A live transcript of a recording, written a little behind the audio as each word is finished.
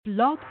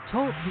Blog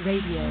Talk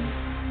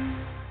Radio.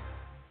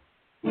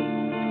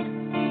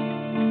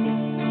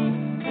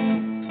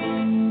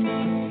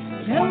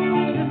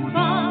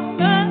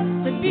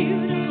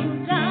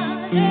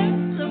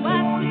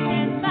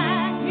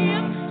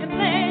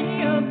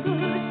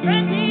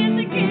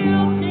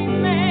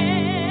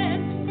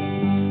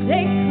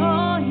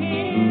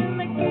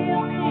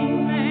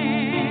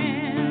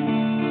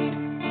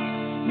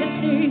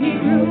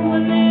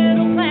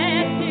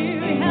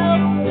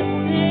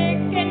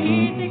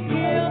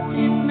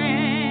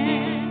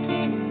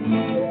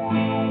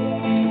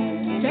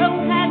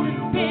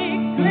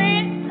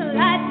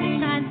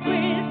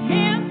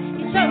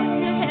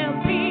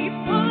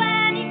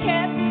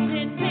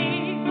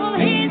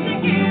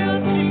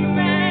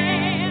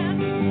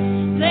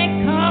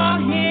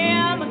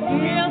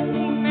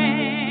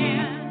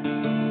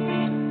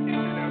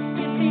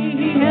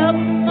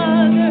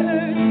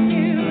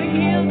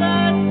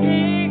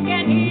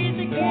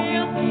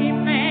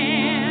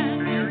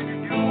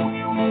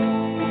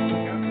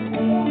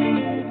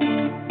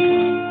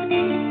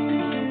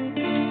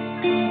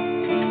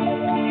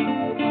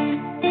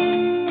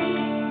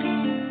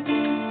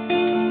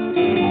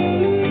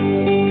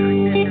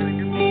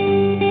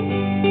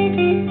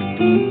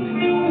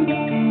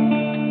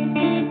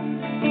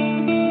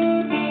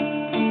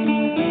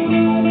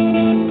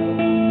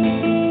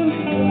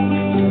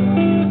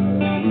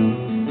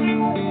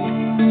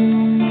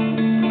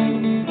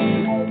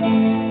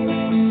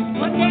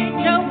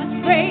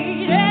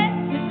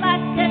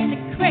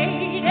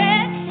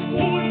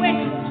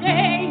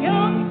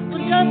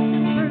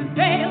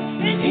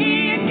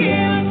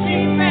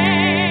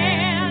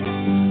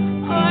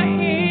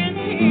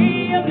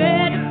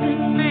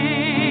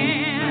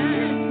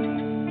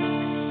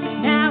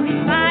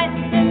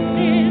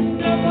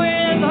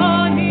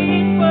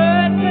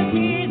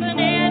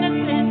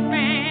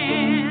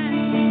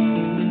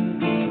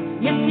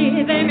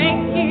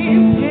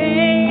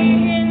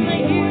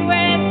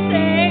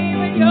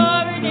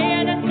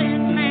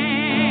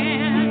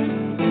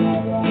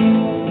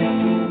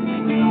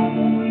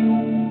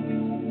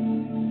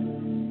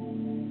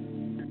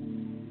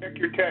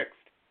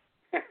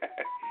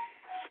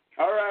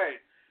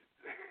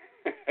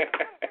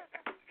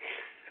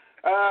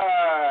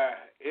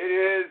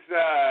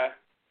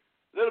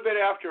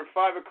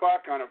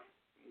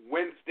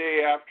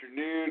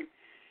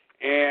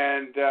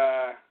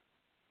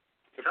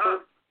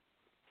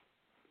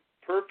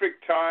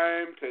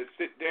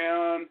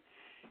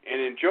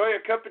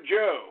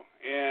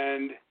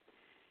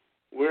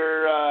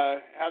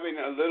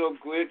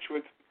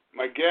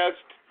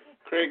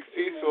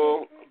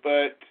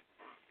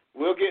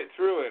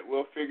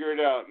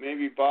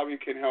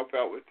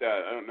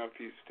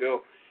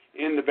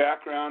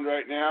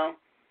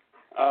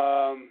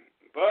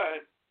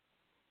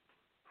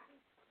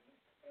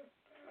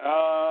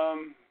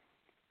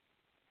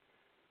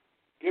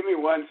 Give me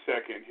 1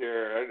 second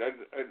here.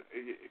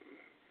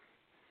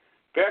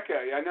 Becca,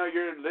 I know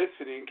you're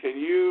listening. Can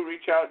you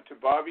reach out to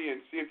Bobby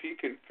and see if he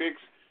can fix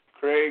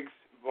Craig's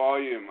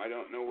volume? I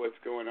don't know what's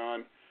going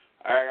on.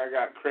 I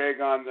got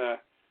Craig on the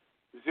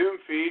Zoom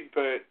feed,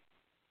 but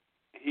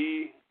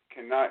he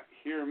cannot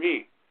hear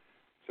me.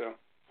 So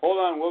hold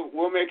on,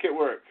 we'll make it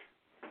work.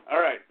 All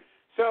right.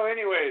 So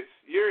anyways,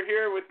 you're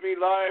here with me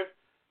live.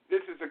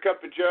 This is A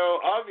Cup of Joe.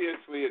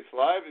 Obviously, it's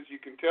live, as you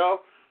can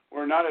tell.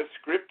 We're not a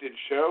scripted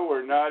show.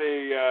 We're not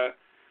a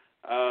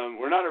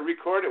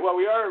recorded. Well,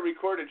 we are a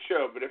recorded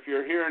show, but if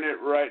you're hearing it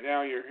right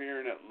now, you're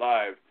hearing it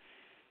live.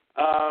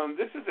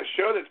 This is a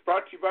show that's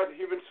brought to you by the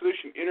Human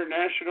Solution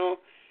International,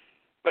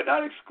 but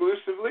not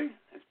exclusively.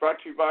 It's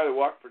brought to you by the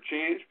Walk for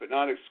Change, but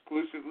not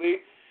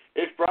exclusively.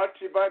 It's brought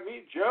to you by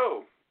me,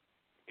 Joe,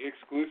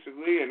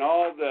 exclusively, and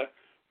all the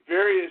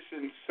various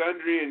and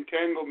sundry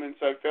entanglements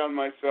I've found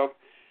myself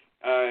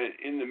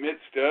in the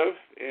midst of,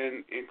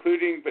 and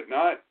including but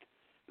not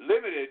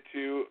limited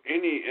to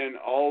any and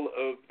all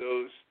of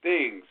those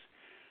things.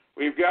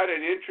 We've got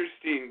an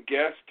interesting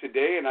guest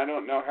today, and I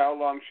don't know how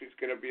long she's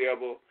going to be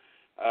able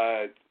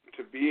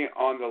to be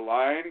on the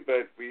line,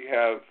 but we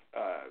have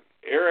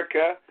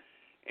Erica,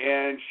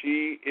 and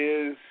she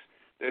is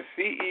the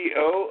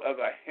CEO of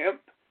a hemp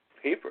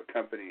paper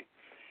company.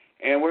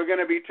 And we're going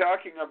to be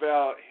talking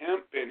about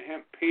hemp and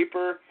hemp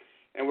paper,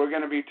 and we're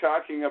going to be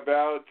talking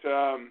about,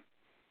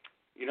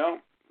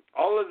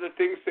 all of the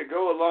things that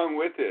go along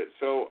with it.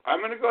 So I'm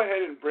going to go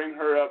ahead and bring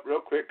her up real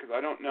quick because I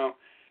don't know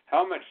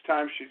how much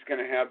time she's going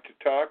to have to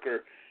talk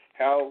or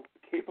how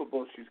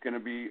capable she's going to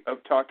be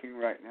of talking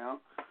right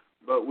now.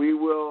 But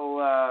we'll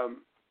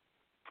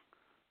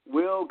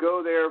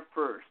go there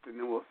first, and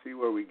then we'll see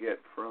where we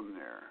get from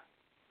there.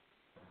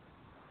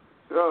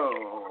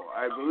 So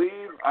I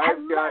believe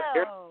I've got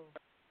Eric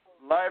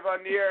live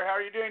on the air. How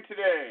are you doing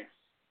today?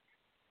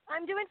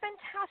 I'm doing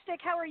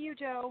fantastic. How are you,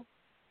 Joe?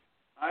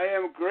 I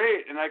am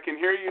great, and I can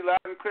hear you loud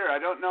and clear. I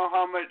don't know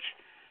how much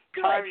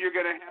time you're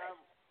going to have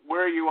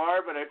where you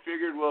are, but I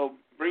figured we'll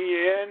bring you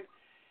in,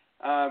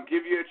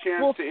 give you a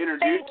chance to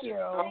introduce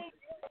yourself,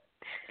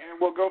 and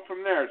we'll go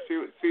from there.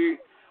 See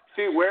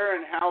where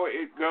and how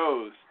it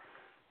goes.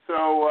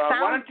 So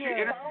why don't good.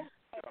 you?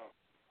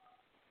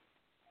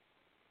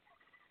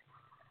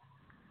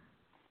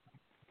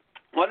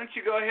 Why don't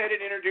you go ahead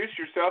and introduce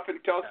yourself and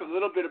tell us a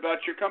little bit about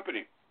your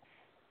company?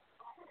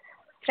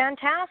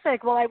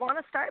 Fantastic. Well, I want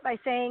to start by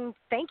saying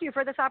thank you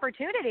for this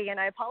opportunity, and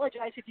I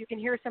apologize if you can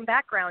hear some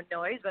background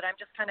noise, but I'm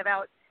just kind of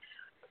out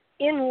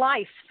in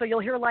life, so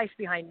you'll hear life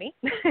behind me.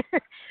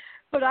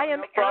 But I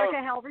am Erica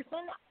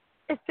Halverson.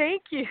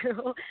 Thank you.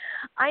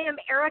 I am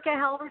Erica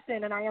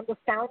Halverson, and I am the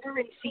founder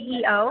and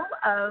CEO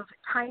of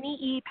Tiny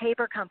E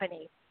Paper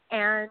Company.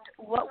 And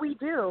what we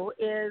do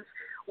is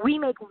we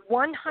make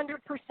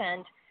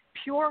 100%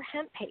 pure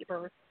hemp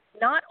paper,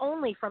 not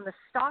only from the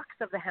stalks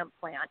of the hemp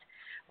plant,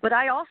 but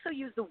I also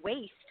use the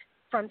waste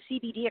from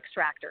CBD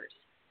extractors.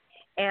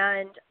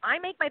 And I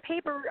make my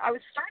paper, I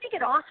was starting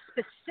it off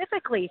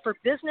specifically for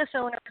business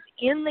owners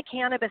in the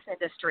cannabis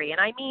industry.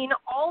 And I mean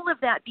all of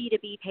that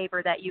B2B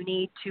paper that you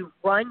need to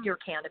run your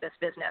cannabis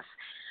business.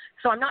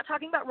 So I'm not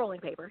talking about rolling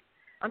paper.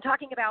 I'm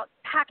talking about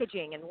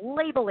packaging and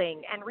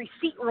labeling and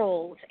receipt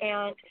rolls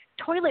and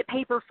toilet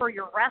paper for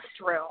your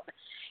restroom.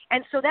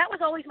 And so that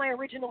was always my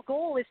original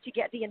goal, is to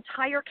get the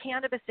entire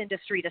cannabis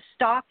industry to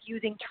stop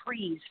using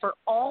trees for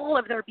all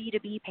of their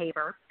B2B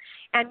paper.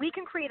 And we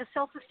can create a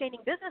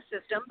self-sustaining business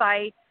system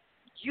by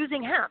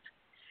using hemp.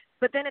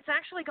 But then it's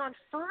actually gone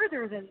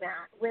further than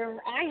that, where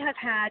I have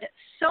had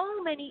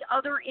so many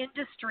other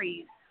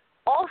industries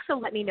also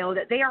let me know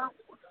that they are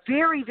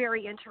very,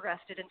 very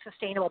interested in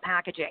sustainable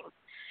packaging.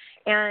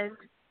 And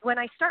when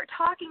I start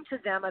talking to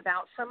them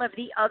about some of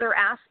the other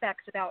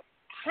aspects about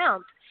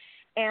hemp,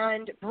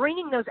 and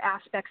bringing those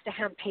aspects to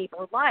hemp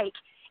paper, like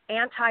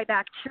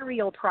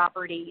antibacterial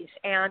properties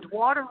and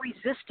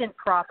water-resistant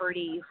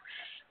properties,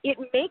 it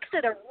makes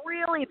it a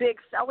really big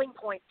selling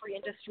point for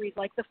industries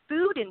like the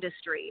food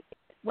industry.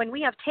 When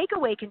we have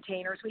takeaway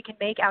containers we can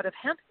make out of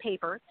hemp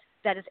paper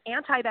that is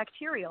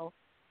antibacterial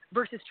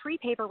versus tree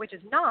paper, which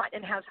is not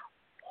and has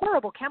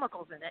horrible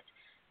chemicals in it,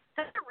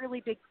 that's a really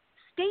big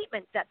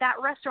statement that that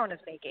restaurant is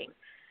making.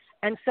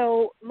 And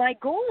so my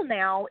goal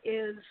now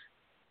is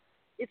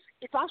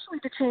it's actually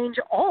to change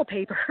all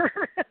paper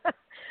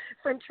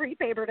from tree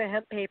paper to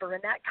hemp paper,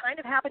 and that kind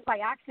of happened by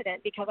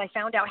accident because I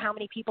found out how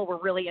many people were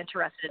really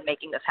interested in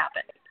making this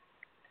happen.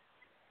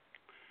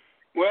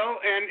 Well,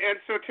 and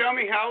so tell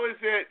me, how is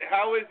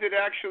it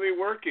actually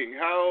working?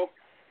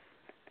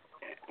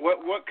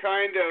 What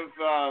kind of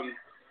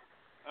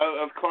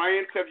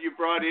clients have you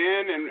brought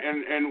in,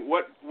 and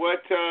what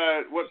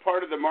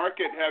part of the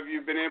market have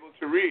you been able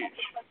to reach?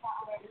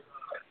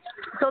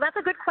 So that's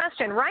a good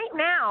question. Right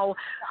now,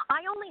 I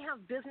only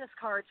have business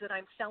cards that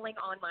I'm selling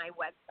on my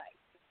website.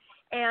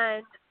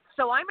 And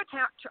so I'm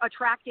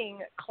attracting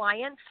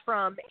clients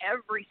from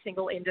every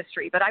single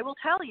industry. But I will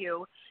tell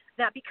you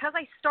that because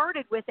I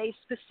started with a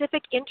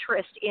specific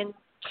interest in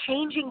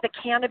changing the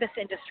cannabis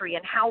industry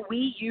and how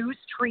we use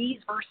trees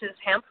versus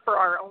hemp for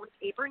our own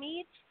paper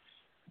needs,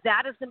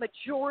 that is the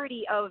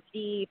majority of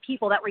the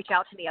people that reach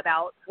out to me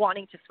about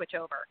wanting to switch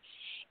over.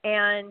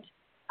 And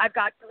I've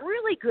got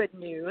really good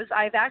news.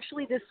 I've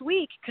actually this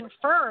week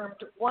confirmed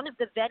one of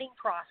the vetting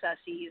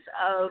processes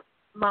of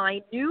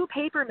my new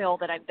paper mill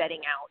that I'm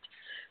vetting out,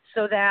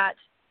 so that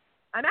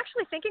I'm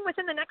actually thinking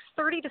within the next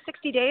 30 to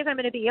 60 days I'm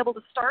going to be able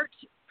to start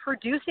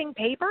producing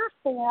paper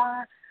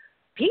for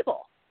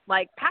people,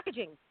 like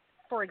packaging,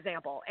 for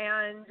example,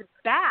 and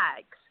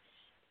bags.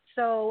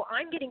 So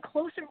I'm getting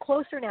closer and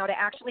closer now to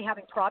actually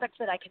having products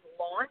that I can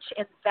launch,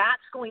 and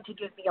that's going to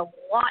give me a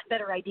lot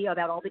better idea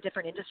about all the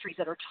different industries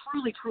that are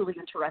truly, truly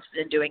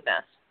interested in doing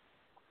this.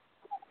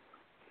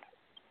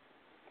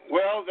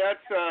 Well,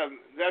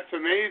 that's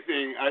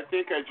amazing. I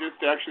think I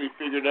just actually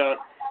figured out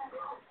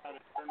how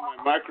to turn my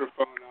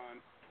microphone on.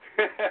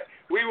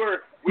 we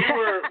were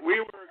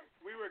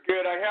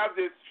good. I have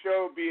this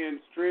show being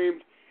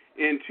streamed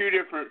in two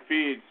different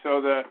feeds, so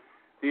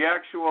the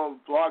actual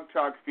Blog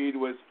Talk feed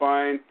was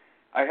fine.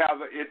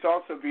 It's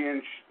also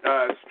being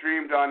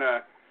streamed on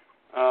a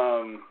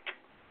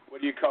what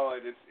do you call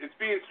it? It's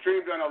being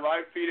streamed on a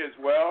live feed as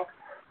well.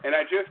 And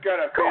I just got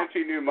a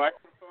fancy new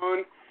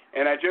microphone,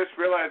 and I just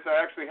realized I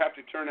actually have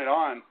to turn it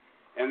on,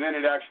 and then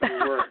it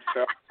actually works.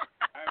 So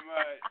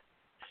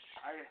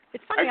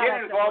I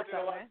get involved in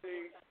a lot of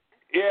things.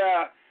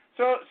 Yeah.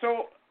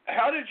 So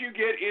how did you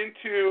get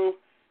into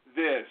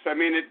this? I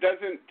mean, it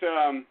doesn't.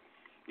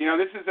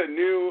 This is a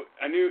new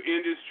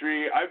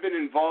industry. I've been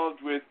involved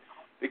with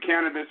the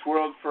cannabis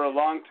world for a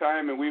long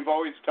time, and we've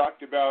always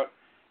talked about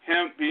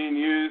hemp being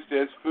used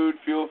as food,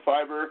 fuel,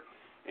 fiber,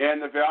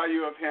 and the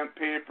value of hemp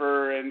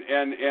paper and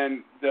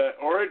the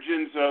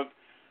origins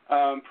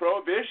of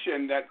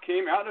prohibition that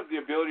came out of the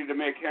ability to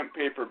make hemp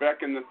paper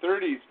back in the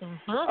 30s.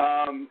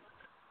 Mm-hmm.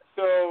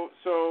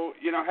 So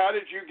how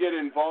did you get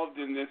involved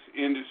in this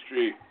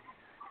industry?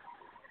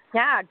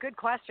 Yeah, good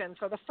question.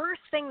 So the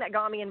first thing that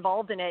got me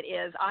involved in it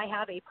is I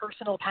have a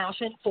personal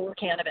passion for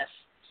cannabis.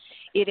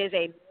 It is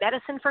a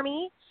medicine for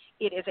me.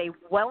 It is a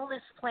wellness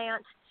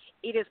plant.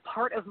 It is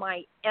part of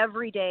my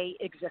everyday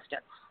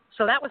existence.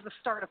 So that was the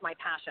start of my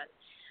passion.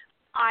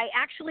 I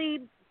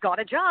actually got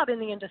a job in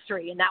the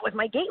industry, and that was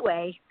my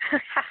gateway,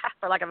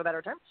 for lack of a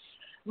better term,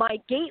 my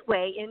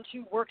gateway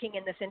into working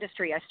in this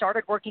industry. I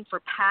started working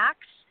for PAX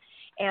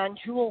and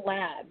Juul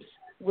Labs,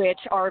 which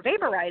are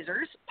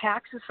vaporizers.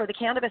 PAX is for the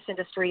cannabis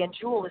industry, and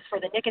Juul is for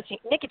the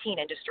nicotine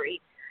industry.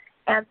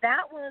 And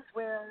that was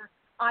where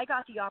I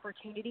got the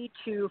opportunity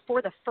to,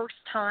 for the first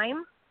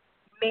time,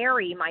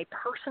 marry my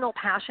personal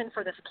passion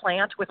for this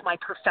plant with my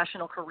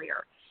professional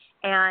career.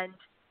 And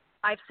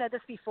I've said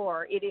this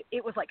before,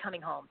 it was like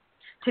coming home.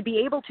 To be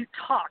able to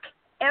talk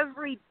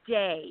every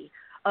day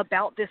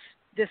about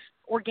this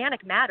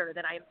organic matter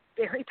that I'm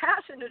very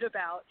passionate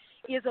about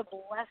is a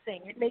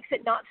blessing. It makes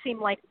it not seem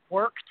like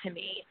work to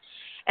me.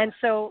 And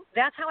so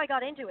that's how I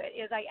got into it,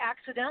 is I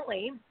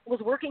accidentally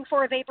was working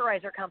for a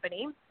vaporizer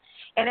company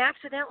and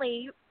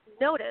accidentally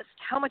noticed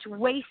how much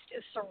waste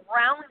is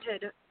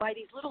surrounded by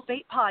these little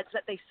vape pods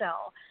that they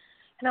sell.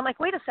 And I'm like,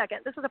 wait a second,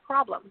 this is a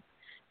problem.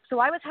 So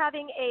I was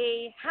having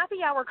a happy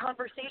hour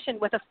conversation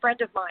with a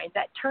friend of mine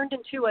that turned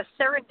into a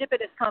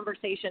serendipitous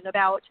conversation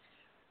about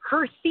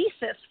her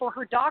thesis for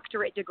her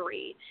doctorate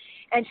degree.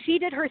 And she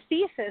did her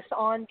thesis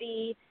on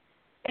the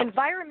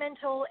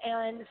environmental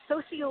and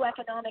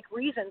socioeconomic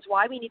reasons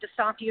why we need to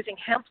stop using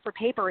hemp for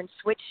paper and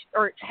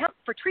hemp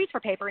for trees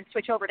for paper and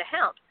switch over to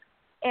hemp.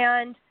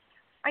 And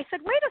I said,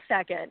 wait a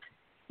second,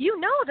 you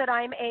know that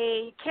I'm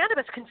a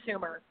cannabis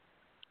consumer.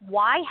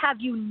 Why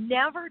have you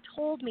never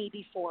told me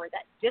before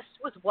that this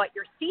was what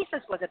your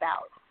thesis was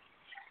about?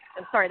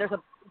 I'm sorry, there's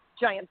a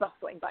giant bus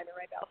going by me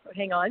right now, so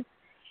hang on.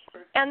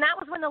 And that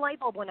was when the light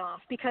bulb went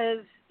off, because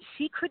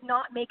she could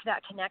not make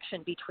that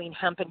connection between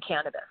hemp and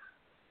cannabis.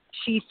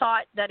 She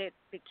thought that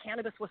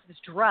cannabis was this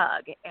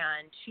drug,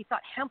 and she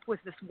thought hemp was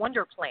this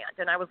wonder plant.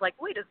 And I was like,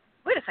 wait a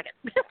second.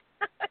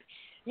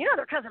 You know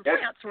they're cousin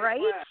plants, right?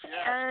 Plant,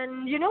 yeah.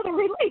 And you know they're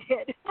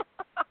related.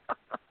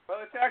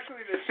 Well, it's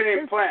actually the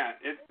same plant.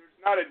 There's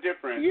not a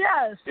difference.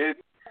 Yes. It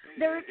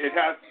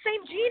has the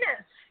same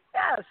genus.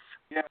 Yes.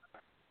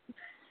 Yeah.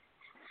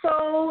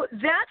 So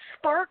that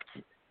sparked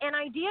an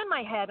idea in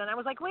my head, and I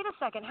was like, wait a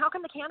second, how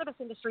come the cannabis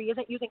industry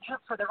isn't using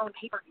hemp for their own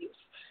paper use?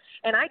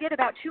 And I did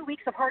about 2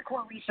 weeks of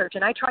hardcore research,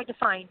 and I tried to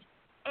find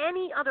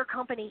any other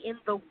company in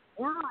the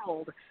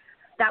world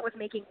that was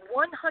making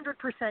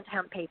 100%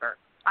 hemp paper.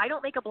 I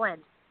don't make a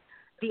blend.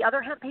 The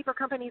other hemp paper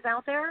companies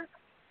out there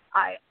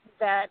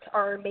that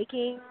are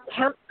making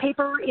hemp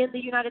paper in the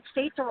United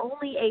States are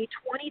only a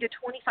 20 to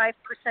 25%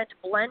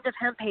 blend of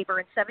hemp paper,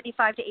 and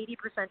 75 to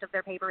 80% of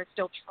their paper is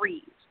still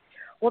trees.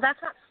 Well, that's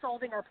not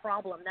solving our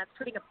problem. That's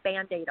putting a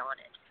Band-Aid on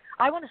it.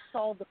 I want to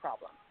solve the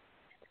problem.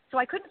 So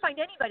I couldn't find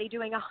anybody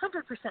doing 100%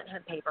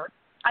 hemp paper.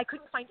 I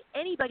couldn't find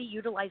anybody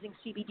utilizing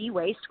CBD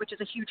waste, which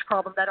is a huge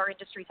problem that our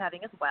industry is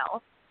having as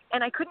well.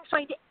 And I couldn't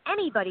find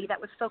anybody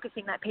that was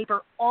focusing that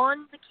paper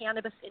on the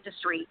cannabis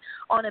industry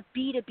on a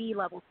B2B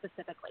level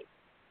specifically.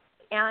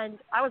 And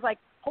I was like,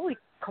 holy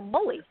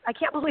camole, I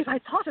can't believe I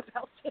thought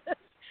about this.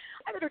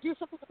 I better do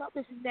something about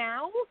this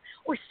now,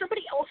 or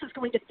somebody else is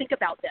going to think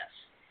about this.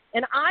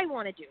 And I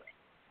want to do it.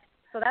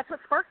 So that's what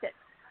sparked it.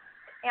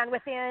 And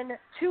within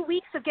 2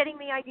 weeks of getting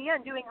the idea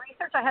and doing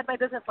research, I had my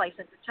business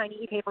license. Tiny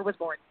E-Paper was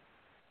born.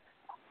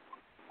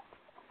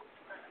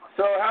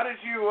 So how did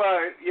you,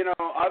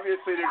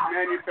 obviously there's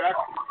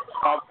manufacturing.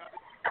 How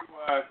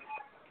did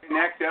you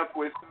connect up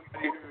with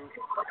somebody who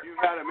knew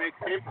how to make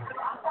paper?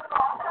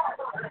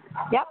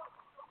 Yep.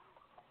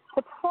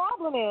 The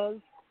problem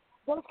is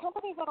those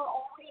companies that are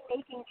already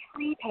making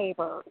tree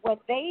paper, when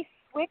they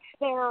switch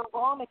their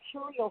raw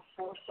material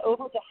source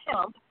over to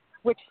hemp,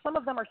 which some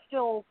of them are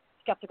still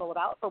skeptical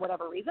about for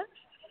whatever reason,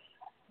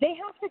 they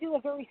have to do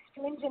a very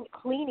stringent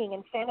cleaning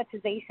and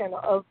sanitization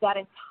of that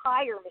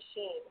entire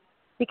machine,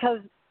 because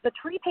the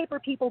tree paper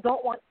people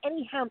don't want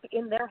any hemp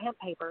in their hemp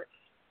paper.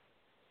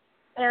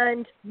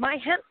 And my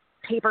hemp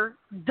paper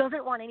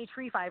doesn't want any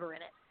tree fiber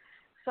in it.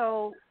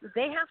 So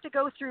they have to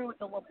go through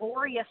the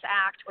laborious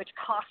act, which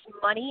costs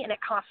money and it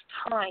costs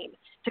time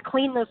to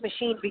clean those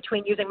machines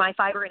between using my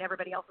fiber and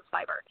everybody else's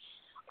fiber.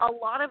 A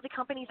lot of the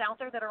companies out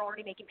there that are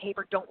already making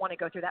paper don't want to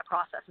go through that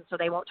process, and so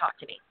they won't talk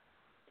to me.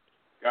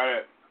 Got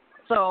it.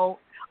 So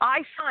I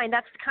find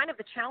that's kind of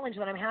the challenge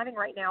that I'm having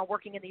right now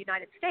working in the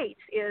United States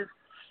is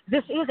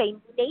this is a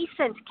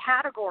nascent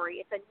category.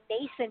 It's a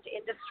nascent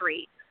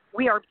industry.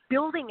 We are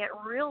building it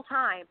real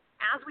time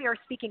as we are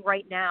speaking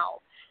right now.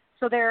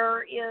 So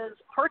there is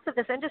parts of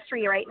this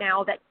industry right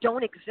now that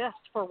don't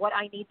exist for what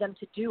I need them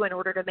to do in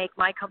order to make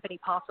my company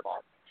possible.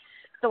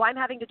 So I'm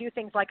having to do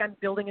things like I'm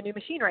building a new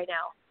machine right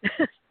now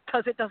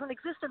because it doesn't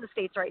exist in the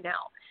States right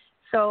now.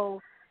 So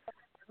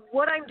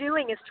what I'm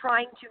doing is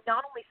trying to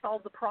not only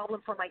solve the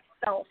problem for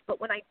myself,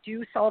 but when I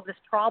do solve this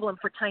problem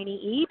for Tiny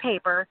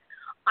E-Paper,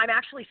 I'm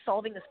actually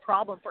solving this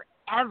problem for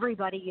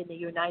everybody in the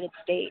United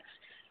States.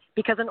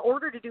 Because in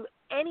order to do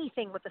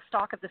anything with the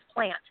stock of this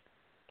plant,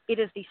 it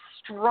is the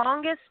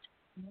strongest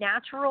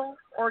natural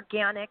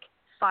organic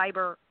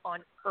fiber on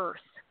earth.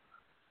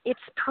 It's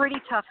pretty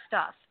tough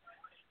stuff.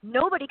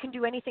 Nobody can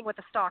do anything with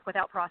the stock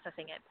without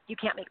processing it. You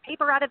can't make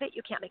paper out of it.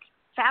 You can't make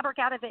fabric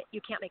out of it.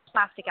 You can't make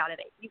plastic out of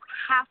it. You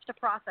have to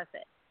process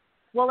it.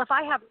 Well, if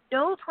I have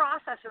no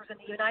processors in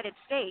the United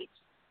States,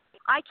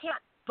 I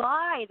can't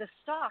buy the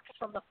stocks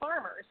from the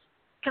farmers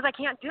because I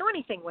can't do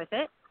anything with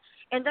it.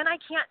 And then I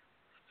can't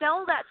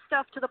sell that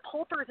stuff to the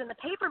pulpers and the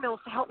paper mills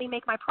to help me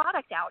make my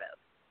product out of.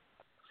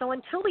 So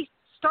until we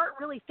start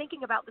really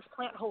thinking about this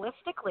plant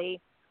holistically,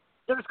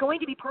 there's going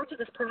to be parts of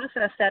this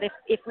process that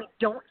if we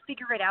don't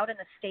figure it out in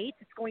the States,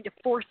 it's going to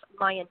force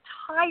my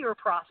entire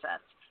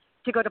process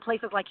to go to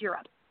places like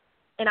Europe.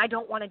 And I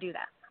don't want to do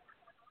that.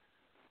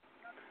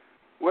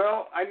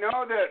 Well, I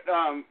know that,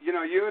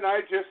 you and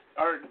I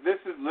this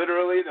is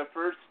literally the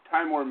first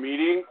time we're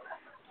meeting,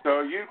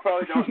 so you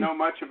probably don't know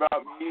much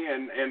about me,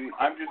 and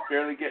I'm just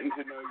barely getting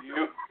to know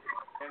you.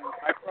 And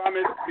I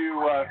promise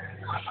to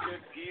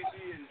be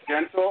easy and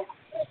gentle.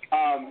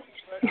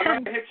 But I'm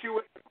going to hit you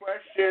with a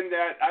question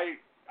that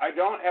I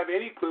don't have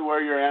any clue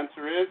where your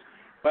answer is,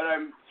 but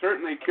I'm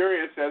certainly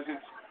curious as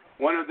it's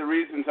one of the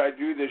reasons I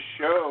do this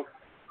show.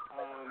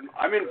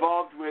 I'm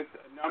involved with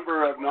a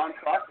number of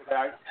nonprofit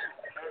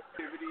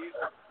activities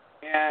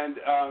and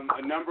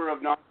a number of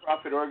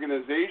nonprofit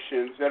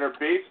organizations that are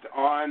based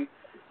on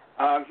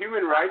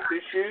human rights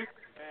issues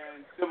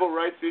and civil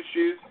rights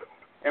issues.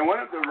 And one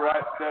of the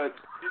issues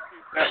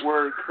that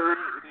we're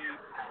currently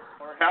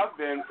or have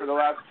been for the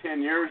last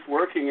 10 years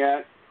working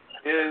at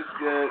is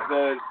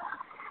the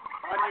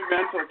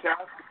monumental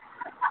task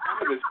of the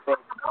cannabis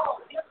program.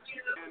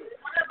 And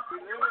we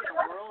live in a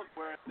world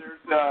where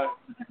there's a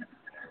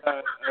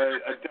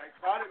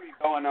dichotomy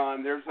going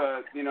on. There's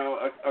a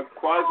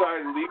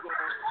quasi-legal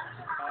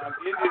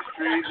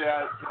industry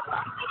that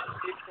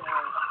people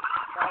are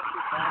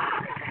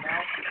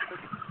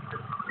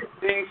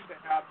things to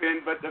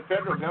happen, but the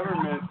federal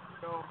government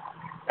still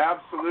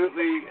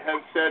absolutely has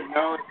said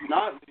no, it's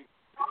not legal.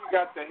 You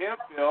got the hemp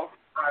bill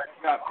that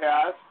got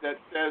passed that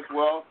says,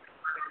 well,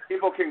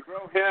 people can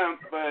grow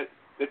hemp, but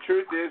the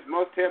truth is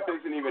most hemp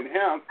isn't even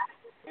hemp.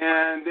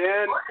 And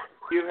then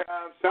you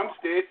have some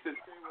states that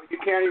say, well, you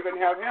can't even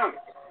have hemp.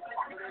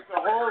 So there's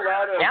a whole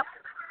lot of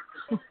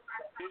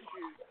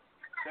issues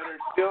that are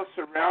still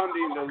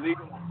surrounding the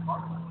legal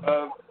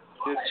of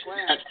this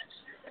plant.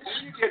 And then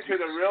you get to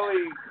the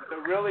really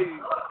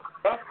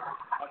rough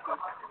process,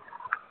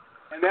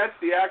 and that's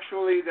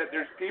that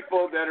there's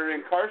people that are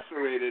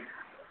incarcerated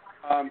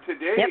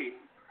today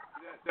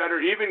that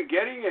are even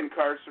getting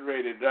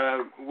incarcerated.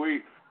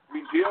 We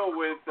deal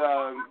with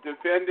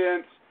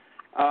defendants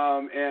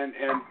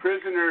and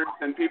prisoners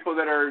and people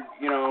that are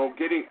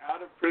getting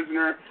out of prison.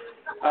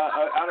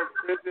 I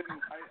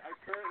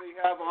currently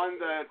have on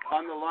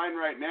the line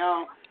right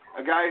now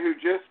a guy who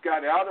just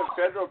got out of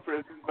federal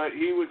prison, but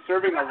he was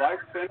serving a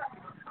life sentence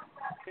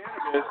for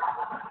cannabis,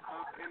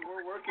 and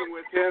we're working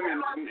with him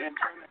and trying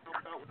to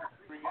help out with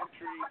his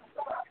reentry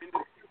into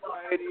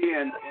society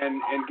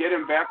and get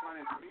him back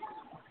on his feet.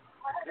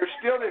 There's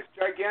still this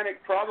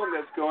gigantic problem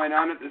that's going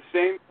on at the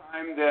same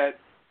time that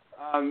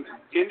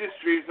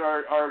industries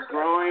are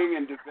growing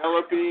and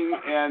developing,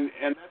 and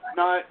that's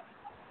not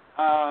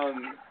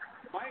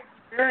my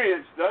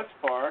experience thus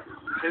far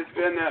has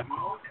been that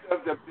most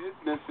of the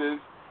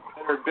businesses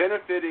that are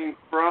benefiting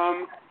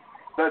from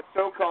the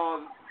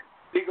so-called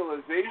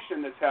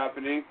legalization that's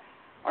happening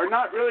are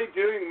not really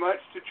doing much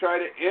to try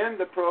to end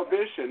the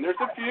prohibition. There's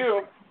a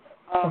few,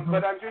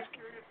 but I'm just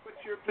curious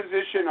what's your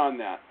position on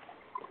that?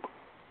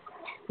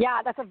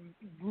 Yeah, that's a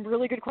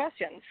really good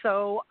question.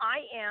 So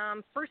I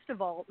am, first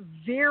of all,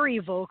 very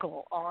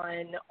vocal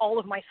on all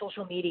of my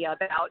social media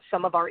about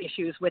some of our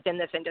issues within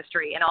this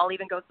industry, and I'll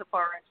even go so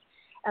far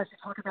as to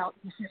talk about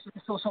issues with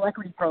the social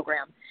equity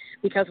program,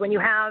 because when you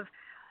have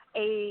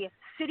a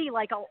city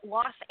like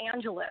Los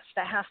Angeles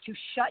that has to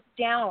shut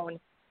down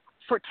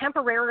for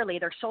temporarily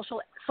their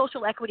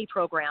social equity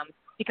program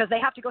because they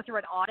have to go through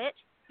an audit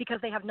because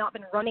they have not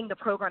been running the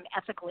program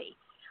ethically,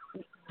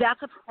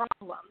 that's a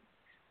problem.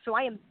 So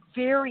I am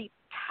very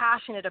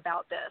passionate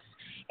about this.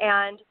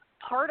 And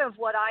part of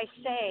what I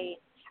say,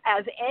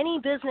 as any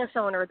business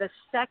owner, the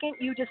second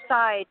you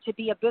decide to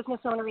be a business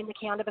owner in the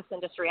cannabis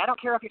industry, I don't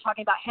care if you're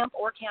talking about hemp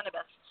or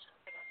cannabis,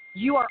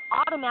 you are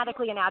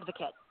automatically an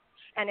advocate.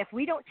 And if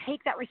we don't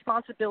take that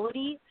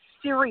responsibility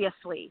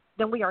seriously,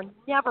 then we are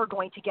never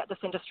going to get this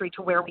industry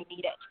to where we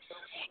need it.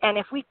 And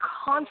if we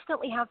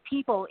constantly have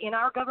people in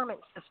our government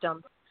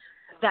system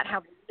that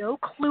have no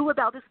clue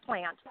about this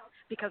plant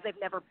because they've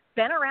never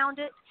been around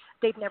it,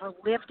 they've never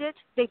lived it,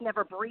 they've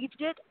never breathed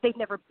it, they've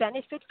never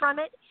benefited from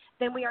it,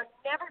 then we are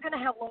never going to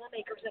have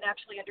lawmakers that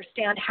actually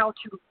understand how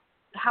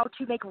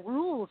to make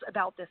rules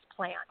about this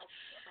plant.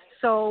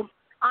 So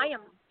I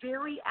am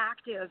very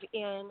active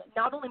in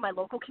not only my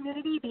local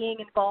community, being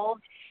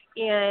involved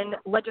in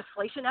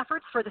legislation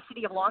efforts for the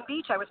City of Long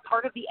Beach. I was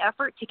part of the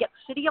effort to get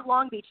the City of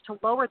Long Beach to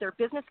lower their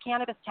business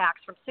cannabis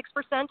tax from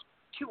 6%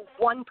 to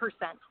 1%.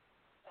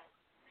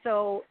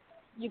 So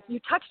you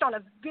touched on a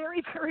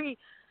very, very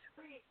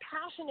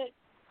passionate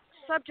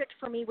subject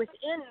for me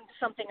within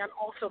something I'm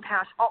also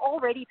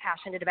already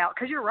passionate about,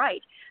 because you're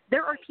right.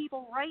 There are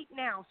people right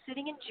now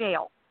sitting in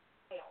jail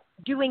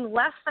doing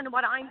less than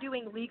what I'm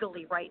doing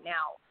legally right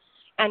now,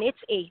 and it's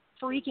a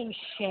freaking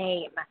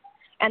shame.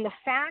 And the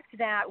fact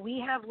that we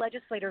have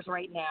legislators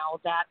right now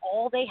that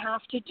all they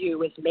have to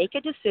do is make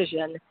a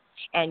decision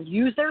and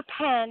use their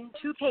pen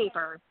to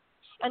paper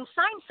and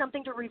sign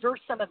something to reverse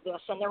some of this,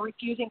 and they're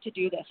refusing to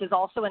do this, is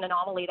also an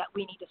anomaly that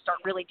we need to start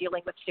really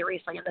dealing with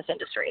seriously in this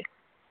industry.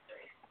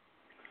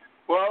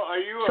 Well, are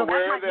you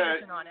aware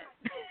that on it.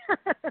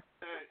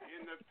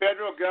 in the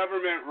federal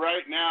government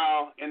right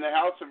now, in the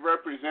House of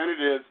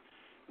Representatives,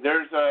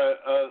 there's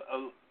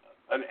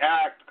an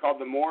act called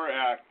the MORE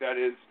Act that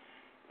is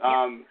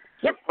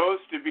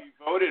supposed to be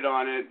voted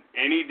on it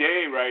any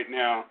day right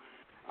now,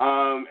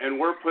 and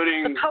we're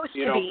putting supposed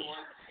to be.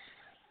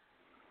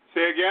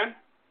 Say again?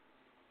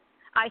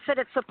 I said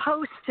it's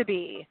supposed to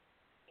be.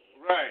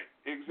 Right,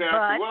 exactly.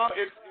 But, well,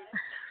 it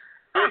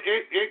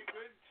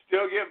could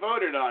still get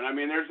voted on. I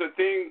mean, there's a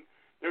thing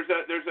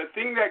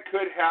that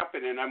could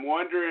happen, and I'm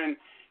wondering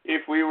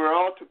if we were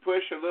all to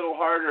push a little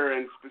harder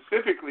and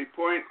specifically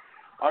point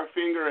our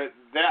finger at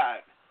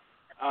that.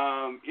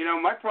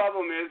 My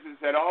problem is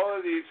that all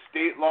of these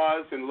state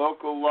laws and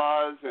local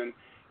laws and,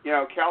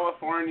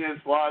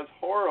 California's law is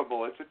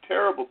horrible. It's a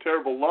terrible,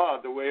 terrible law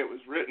the way it was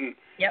written.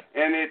 Yep.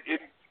 And it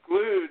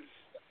excludes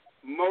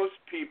most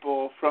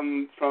people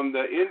from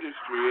the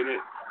industry, and it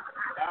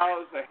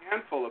allows a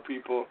handful of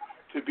people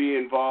to be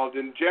involved,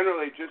 and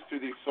generally just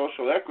through these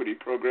social equity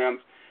programs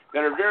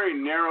that are very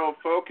narrow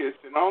focused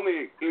and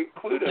only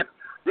include a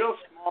real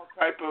small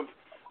type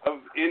of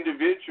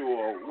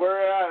individual.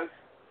 Whereas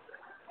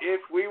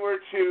if we were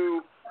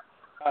to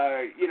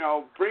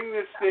bring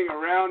this thing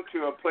around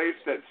to a place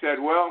that said,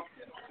 well,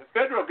 the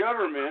federal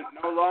government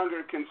no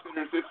longer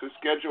considers this a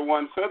Schedule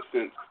I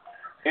substance,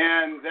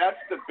 and that's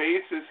the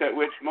basis at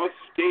which most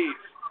states,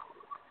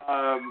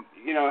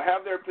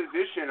 have their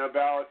position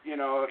about,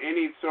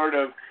 any sort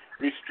of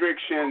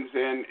restrictions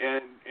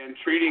and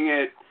treating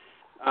it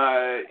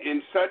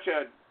in such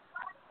a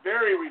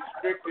very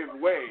restrictive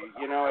way,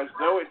 as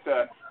though it's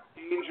a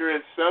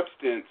dangerous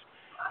substance.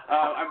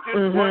 I'm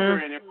just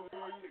wondering if we were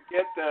to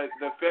get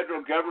the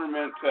federal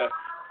government to,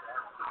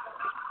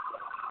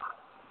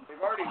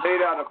 they've already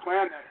laid out a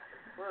plan that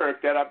would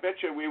work, that I bet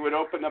you we would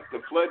open up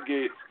the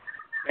floodgates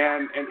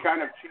and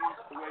kind of change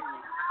the way we.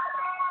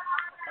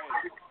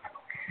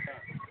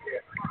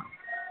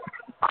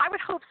 I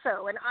would hope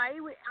so, and I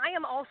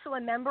am also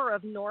a member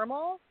of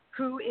NORML,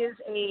 who is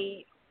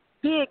a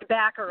big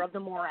backer of the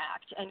MORE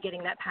Act and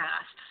getting that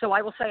passed. So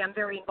I will say I'm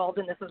very involved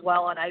in this as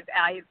well, and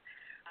I've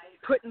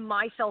put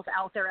myself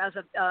out there as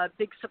a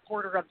big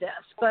supporter of this.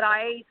 But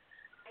I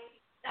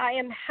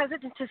am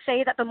hesitant to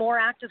say that the MORE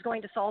Act is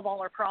going to solve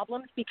all our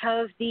problems,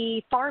 because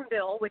the Farm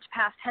Bill, which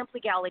passed hemp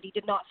legality,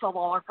 did not solve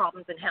all our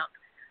problems in hemp.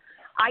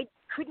 I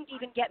couldn't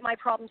even get my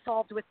problem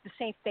solved with the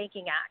Safe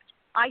Banking Act.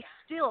 I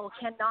still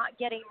cannot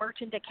get a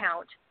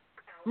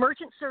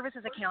merchant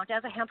services account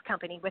as a hemp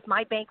company with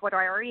my bank, what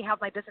I already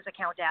have my business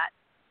account at,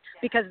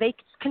 because they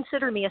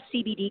consider me a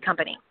CBD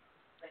company.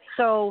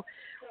 So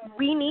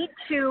we need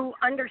to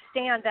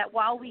understand that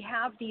while we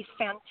have these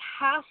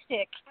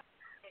fantastic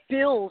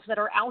bills that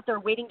are out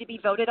there waiting to be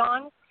voted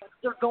on,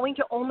 they're going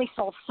to only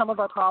solve some of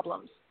our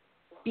problems,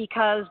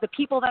 because the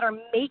people that are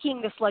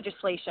making this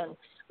legislation,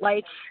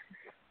 like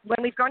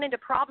when we've gone into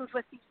problems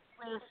with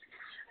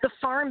the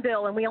Farm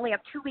Bill, and we only have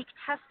 2-week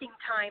testing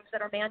times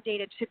that are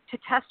mandated to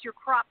test your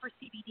crop for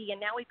CBD, and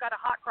now we've got a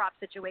hot crop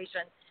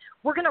situation.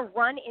 We're going to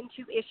run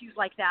into issues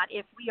like that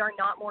if we are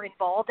not more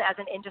involved as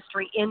an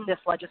industry in this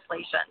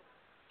legislation.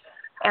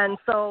 And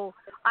so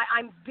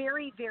I'm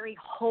very, very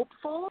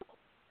hopeful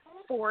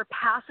for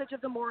passage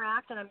of the MORE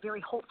Act, and I'm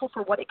very hopeful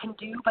for what it can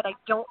do, but I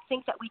don't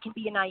think that we can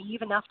be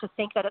naive enough to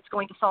think that it's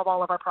going to solve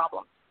all of our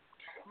problems.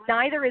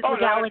 Neither is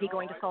legality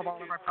going to solve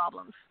all of our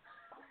problems.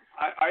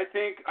 I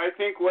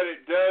think what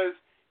it does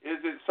is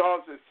it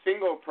solves a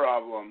single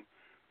problem,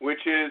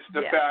 which is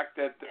the fact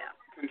that the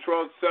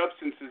Controlled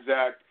Substances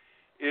Act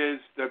is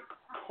the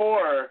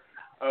core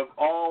of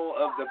all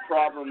of the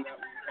problems that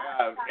we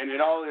have, and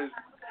it all is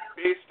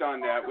based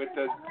on that. With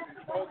the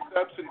Controlled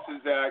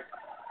Substances Act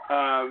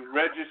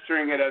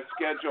registering it as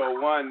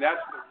Schedule I, that's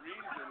the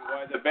reason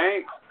why the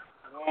banks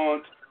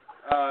won't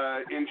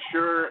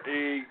insure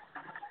a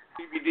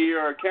CBD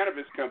or a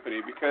cannabis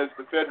company, because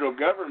the federal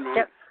government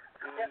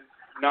is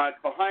not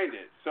behind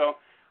it.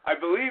 So I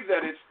believe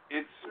that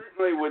it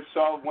certainly would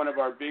solve one of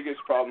our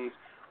biggest problems.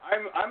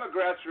 I'm a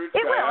grassroots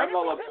guy. I'm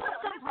all about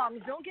some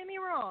problems. Don't get me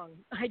wrong.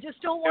 I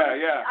just don't want.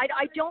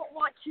 I don't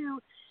want to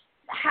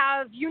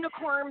have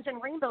unicorns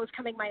and rainbows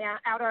coming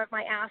out of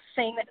my ass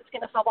saying that it's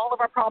going to solve all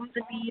of our problems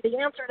and be the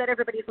answer that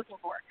everybody's looking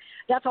for.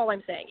 That's all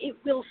I'm saying. It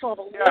will solve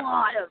a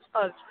lot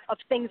of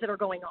things that are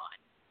going on.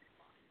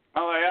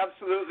 Oh, I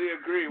absolutely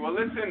agree. Well,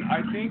 listen, I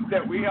think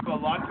that we have a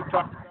lot to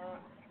talk about,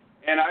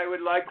 and I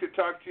would like to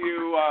talk to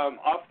you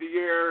off the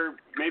air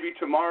maybe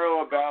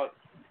tomorrow about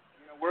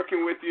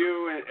working with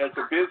you as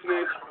a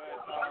business.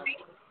 But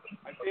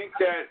I think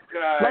that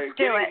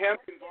getting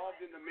hemp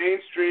involved in the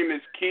mainstream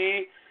is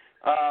key.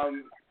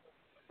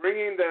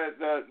 Bringing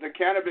the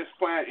cannabis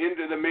plant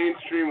into the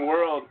mainstream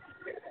world,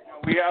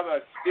 we have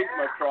a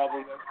stigma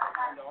problem that's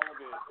behind all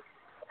of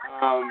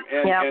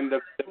it, and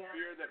the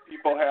fear that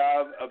people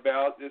have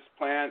about this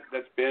plant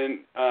that's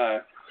been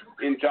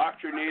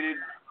indoctrinated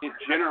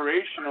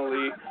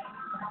generationally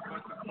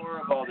what the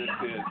core of all this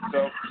is.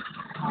 So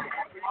I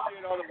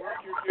appreciate all the work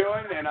you're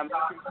doing, and I'm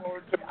looking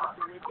forward to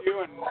working with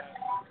you and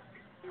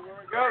see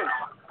where it goes.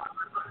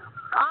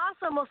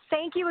 Awesome. Well,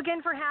 thank you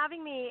again for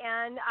having me,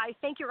 and I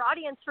thank your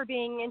audience for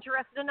being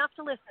interested enough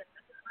to listen.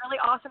 This is really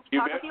awesome to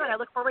talk with you, and I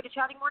look forward to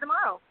chatting more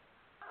tomorrow.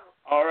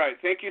 All right.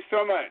 Thank you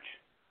so much.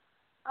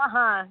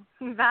 Uh-huh.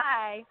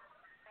 Bye.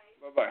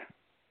 Bye-bye.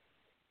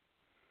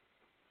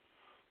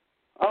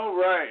 All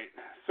right.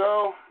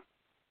 So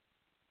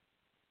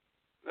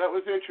that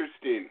was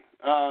interesting.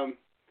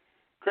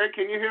 Craig,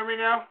 can you hear me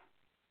now?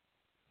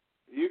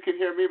 You can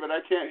hear me, but I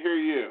can't hear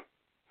you.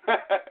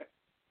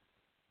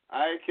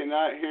 I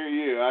cannot hear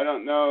you. I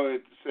don't know.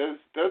 It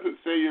doesn't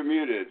say you're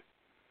muted.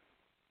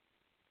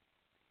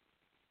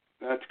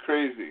 That's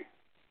crazy.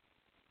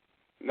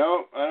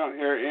 No, I don't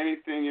hear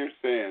anything you're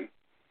saying.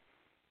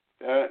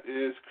 That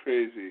is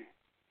crazy.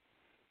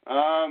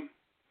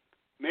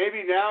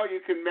 Maybe now you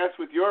can mess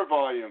with your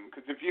volume,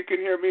 because if you can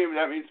hear me,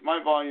 that means my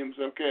volume's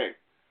okay.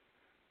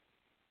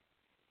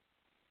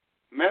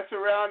 Mess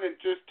around and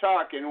just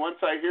talk, and once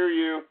I hear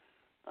you,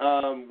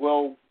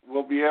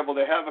 we'll be able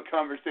to have a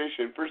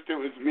conversation. First it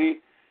was me,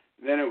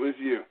 then it was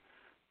you.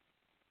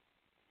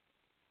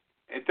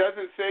 It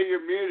doesn't say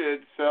you're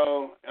muted,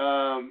 so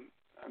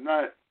I'm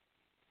not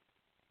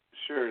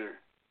sure.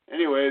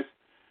 Anyways,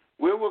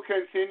 we will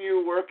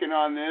continue working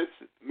on this.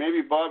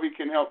 Maybe Bobby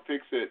can help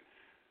fix it.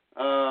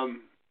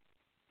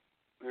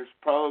 There's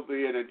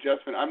probably an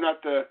adjustment. I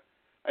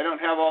don't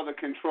have all the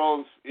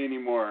controls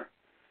anymore.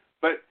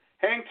 But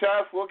hang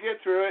tough. We'll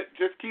get through it.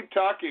 Just keep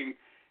talking.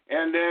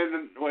 And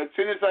then as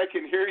soon as I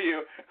can hear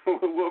you,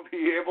 we'll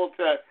be able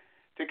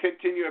to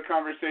continue a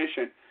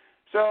conversation.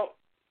 So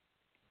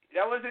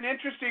that was an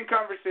interesting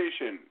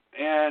conversation.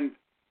 And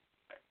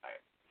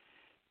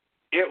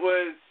it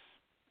was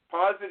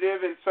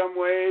positive in some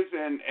ways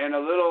and a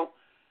little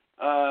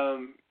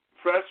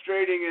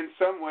frustrating in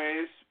some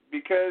ways,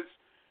 because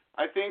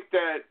I think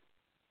that,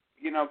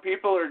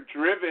 people are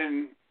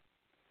driven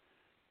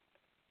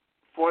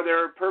for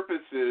their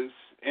purposes,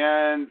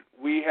 and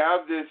we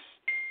have this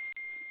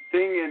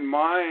thing in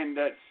mind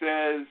that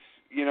says,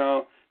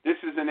 this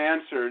is an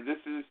answer.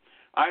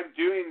 I'm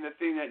doing the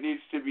thing that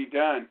needs to be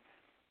done.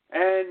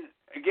 And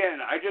again,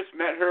 I just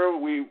met her.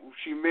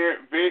 She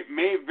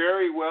may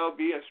very well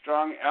be a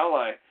strong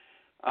ally.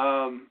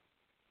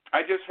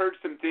 I just heard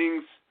some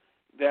things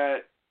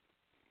that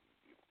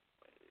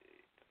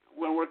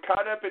when we're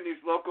caught up in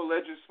these local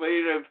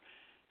legislative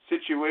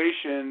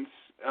situations,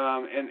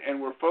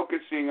 and we're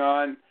focusing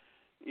on,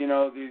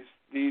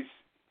 these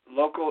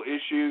local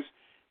issues,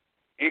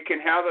 it can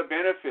have a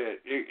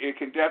benefit. It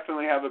can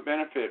definitely have a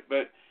benefit.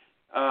 But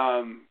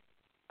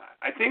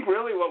I think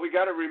really what we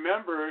got to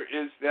remember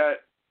is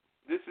that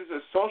this is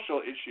a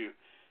social issue.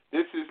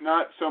 This is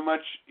not so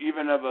much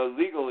even of a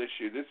legal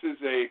issue. This is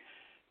a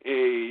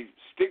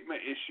stigma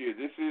issue.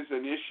 This is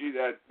an issue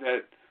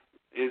that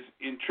is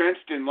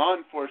entrenched in law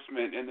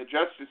enforcement and the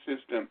justice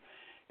system.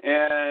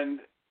 And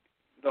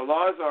the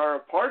laws are a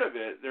part of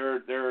it.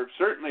 They're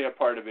certainly a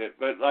part of it.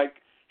 But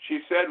like she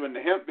said, when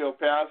the hemp bill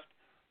passed,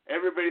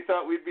 everybody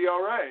thought we'd be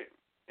all right,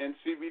 and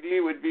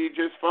CBD would be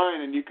just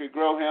fine, and you could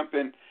grow hemp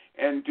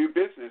and do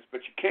business.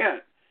 But you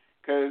can't,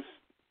 because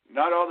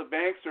not all the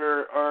banks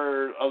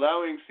are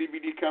allowing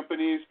CBD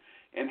companies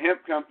and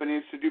hemp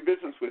companies to do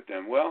business with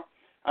them. Well,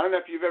 I don't know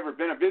if you've ever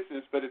been a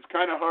business, but it's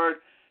kind of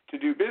hard to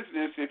do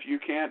business if you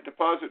can't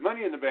deposit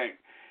money in the bank,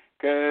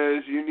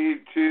 because you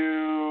need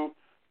to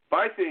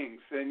buy things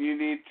and you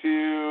need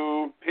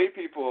to pay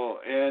people,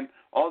 and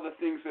all the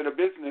things that a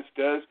business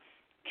does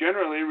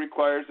generally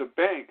requires a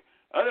bank.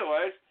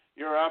 Otherwise,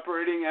 you're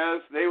operating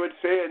as they would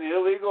say an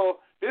illegal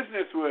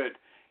business would,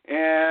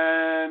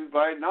 and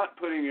by not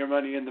putting your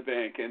money in the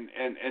bank and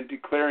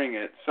declaring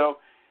it. So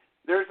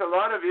there's a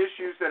lot of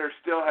issues that are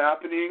still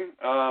happening,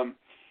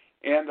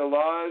 and the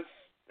laws,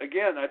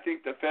 again, I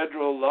think the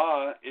federal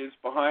law is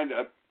behind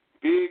a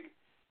big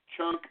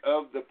chunk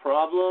of the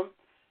problem.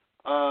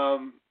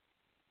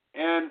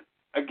 And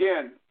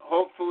again,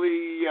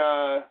 hopefully,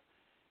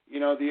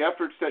 the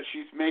efforts that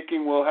she's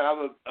making will have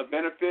a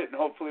benefit, and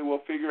hopefully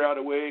we'll figure out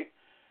a way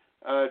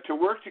to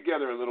work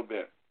together a little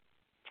bit.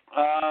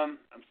 I'm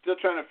still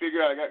trying to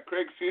figure out. I got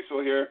Craig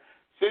Cecil here,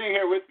 sitting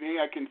here with me.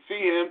 I can see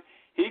him.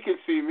 He can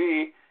see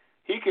me.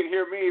 He can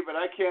hear me, but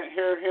I can't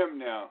hear him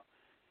now.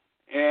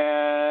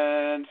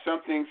 And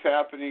something's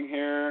happening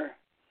here.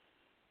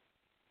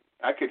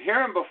 I could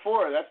hear him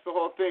before. That's the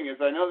whole thing, is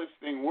I know this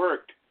thing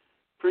worked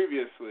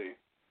previously.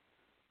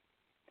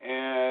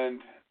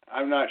 And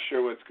I'm not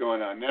sure what's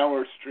going on. Now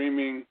we're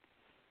streaming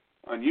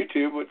on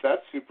YouTube, which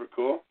that's super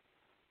cool.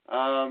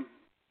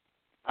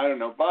 I don't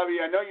know. Bobby,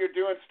 I know you're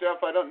doing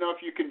stuff. I don't know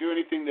if you can do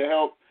anything to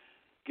help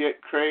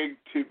get Craig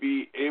to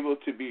be able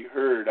to be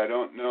heard. I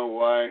don't know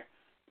why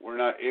we're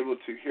not able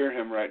to hear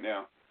him right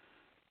now.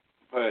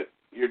 But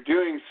you're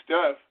doing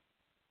stuff.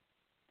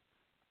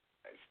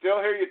 I still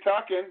hear you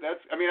talking.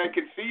 I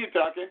can see you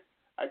talking.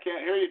 I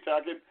can't hear you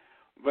talking.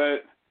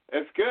 but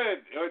it's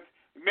good.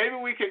 Maybe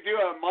we could do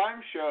a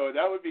mime show.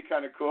 That would be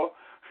kind of cool.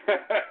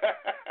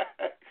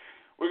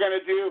 We're going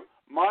to do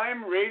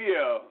mime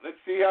radio. Let's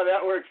see how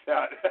that works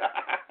out.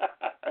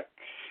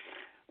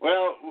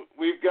 Well,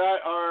 we've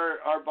got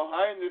our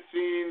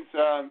behind-the-scenes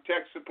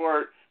tech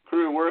support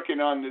crew working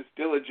on this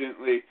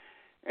diligently,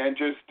 and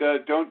just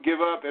don't give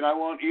up, and I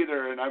won't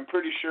either. And I'm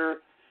pretty sure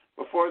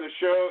before the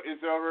show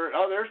is over.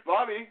 Oh, there's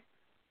Bobby.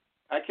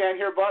 I can't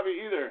hear Bobby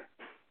either.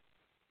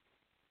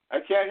 I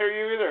can't hear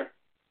you either.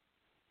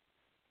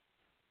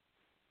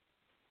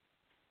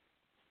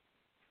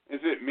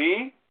 Is it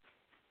me?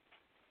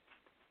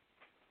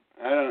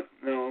 I don't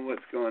know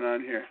what's going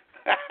on here.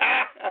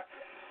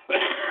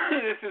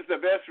 This is the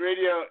best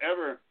radio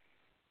ever.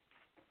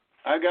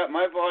 I got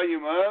my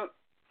volume up.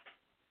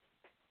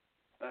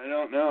 I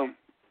don't know.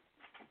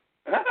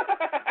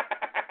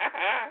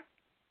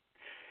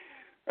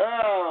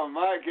 Oh,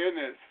 my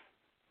goodness.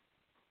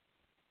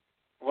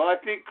 Well, I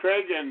think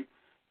Craig and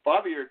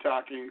Bobby are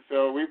talking,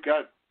 so we've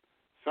got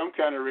some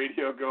kind of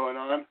radio going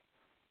on.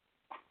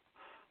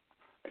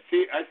 I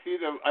see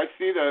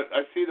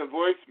the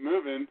voice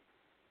moving.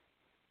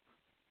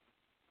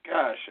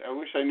 Gosh, I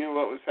wish I knew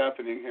what was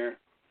happening here.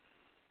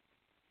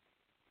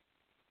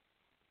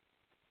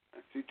 I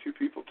see two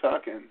people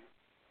talking.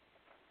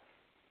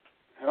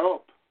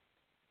 Help.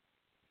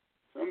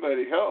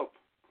 Somebody help.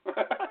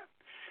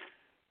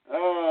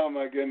 Oh,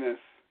 my goodness.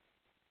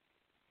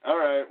 All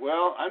right,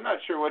 well, I'm not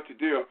sure what to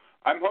do.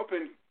 I'm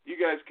hoping you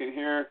guys can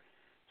hear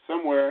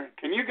somewhere.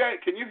 Can you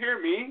hear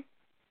me?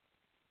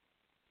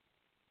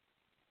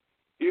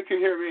 You can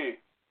hear me.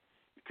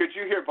 Could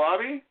you hear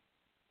Bobby?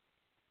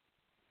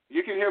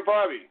 You can hear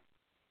Bobby,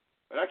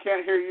 but I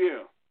can't hear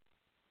you.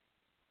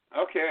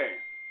 Okay.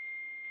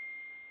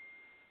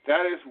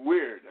 That is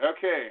weird.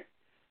 Okay.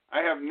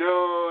 I have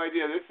no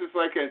idea. This is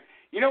like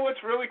you know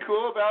what's really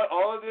cool about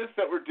all of this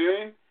that we're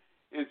doing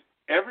is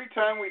every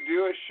time we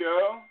do a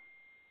show,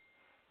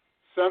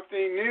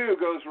 something new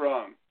goes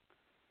wrong.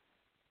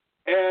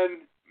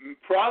 And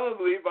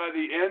probably by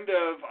the end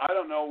of, I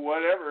don't know,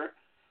 whatever,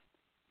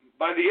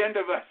 by the end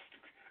of us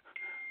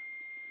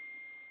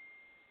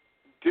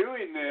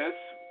doing this,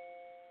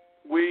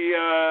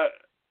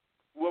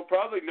 we'll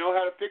probably know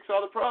how to fix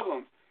all the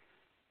problems.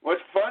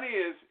 What's funny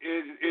is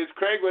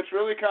Craig, what's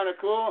really kind of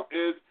cool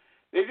is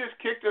they just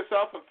kicked us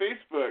off of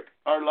Facebook,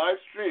 our live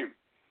stream.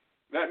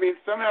 That means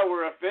somehow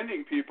we're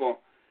offending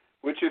people,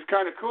 which is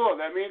kind of cool.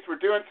 That means we're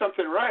doing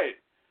something right.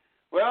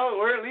 Well,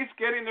 we're at least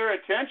getting their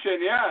attention,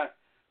 yeah.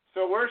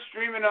 So we're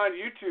streaming on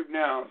YouTube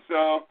now.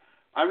 So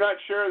I'm not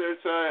sure.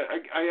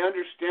 I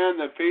understand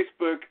the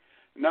Facebook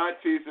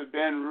Nazis have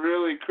been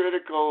really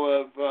critical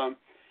of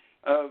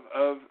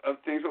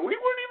things, but we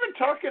weren't even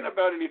talking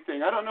about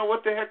anything. I don't know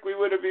what the heck we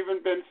would have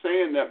even been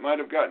saying that might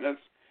have gotten us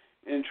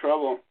in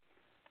trouble.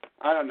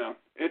 I don't know.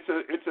 It's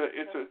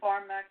a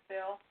Farm Act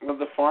bill. Well,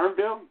 the farm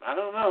bill? I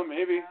don't know.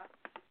 Maybe. Yeah.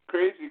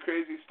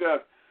 Crazy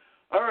stuff.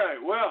 All right.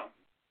 Well,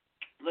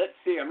 let's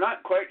see. I'm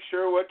not quite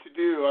sure what to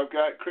do. I've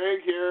got Craig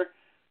here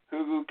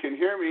who can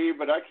hear me,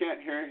 but I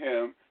can't hear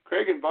him.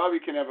 Craig and Bobby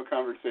can have a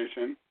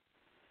conversation,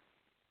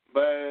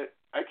 but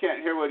I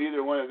can't hear what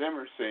either one of them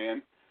are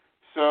saying.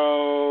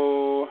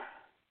 So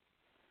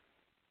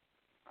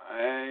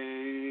I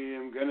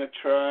am going to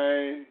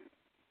try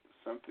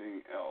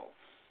something else.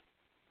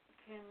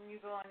 Can you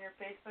go on your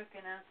Facebook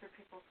and answer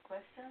people's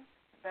questions?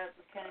 But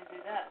we can't do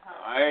that,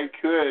 huh? I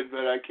could,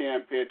 but I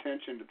can't pay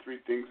attention to three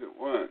things at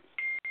once.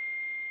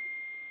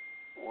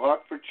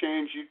 Walk for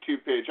Change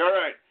YouTube page. All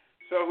right.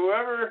 So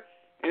whoever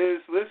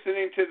is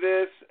listening to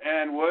this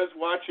and was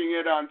watching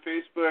it on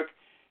Facebook,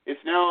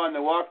 it's now on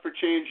the Walk for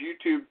Change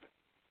YouTube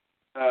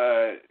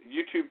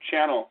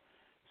channel,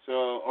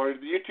 or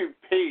the YouTube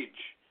page.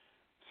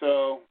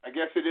 So I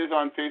guess it is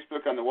on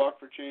Facebook on the Walk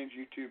for Change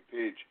YouTube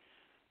page,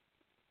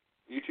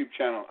 YouTube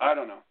channel. I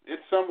don't know.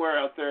 It's somewhere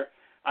out there.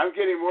 I'm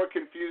getting more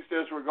confused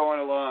as we're going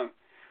along.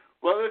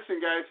 Well, listen,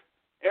 guys.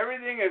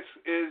 Everything is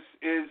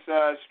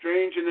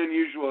strange and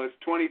unusual. It's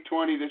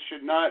 2020. This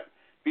should not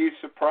be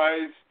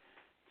surprising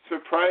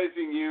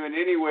you in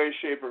any way,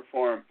 shape, or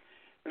form.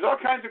 There's all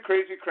kinds of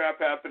crazy crap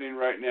happening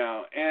right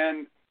now,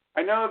 and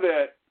I know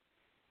that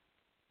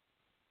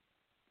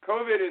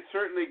COVID is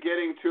certainly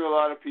getting to a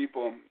lot of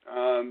people.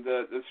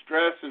 The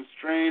stress and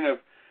strain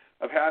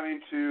of having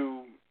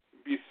to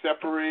be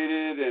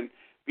separated and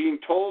being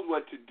told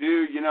what to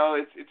do. You know,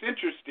 it's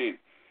interesting.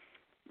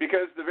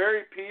 Because the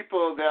very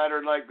people that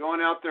are like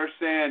going out there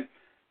saying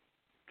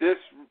this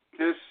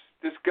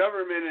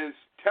government is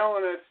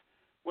telling us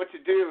what to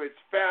do, it's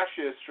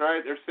fascist,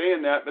 right? They're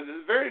saying that, but at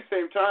the very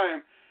same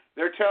time,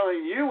 they're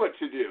telling you what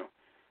to do.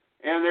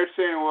 And they're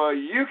saying, well,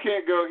 you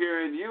can't go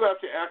here, and you have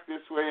to act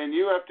this way, and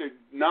you have to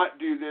not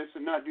do this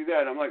and not do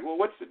that. I'm like, well,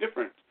 what's the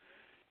difference?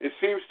 It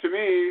seems to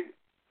me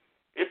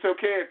it's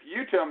okay if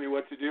you tell me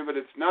what to do, but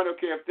it's not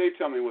okay if they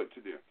tell me what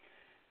to do.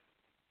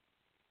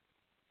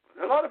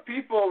 A lot of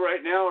people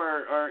right now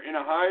are in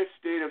a high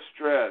state of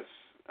stress.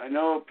 I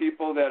know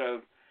people that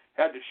have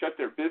had to shut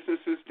their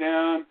businesses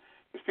down.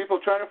 There's people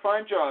trying to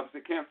find jobs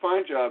that can't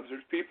find jobs.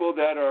 There's people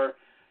that are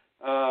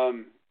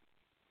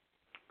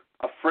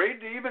afraid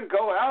to even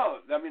go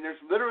out. I mean,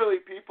 there's literally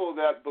people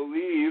that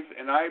believe,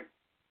 and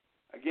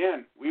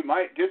again, we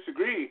might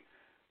disagree,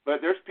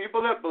 but there's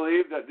people that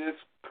believe that this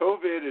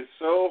COVID is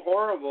so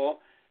horrible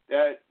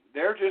that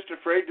they're just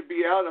afraid to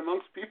be out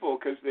amongst people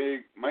because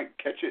they might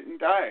catch it and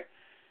die.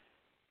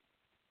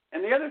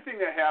 And the other thing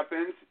that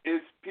happens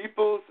is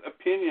people's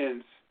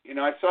opinions. You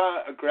know, I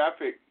saw a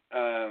graphic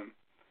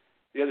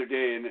the other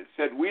day, and it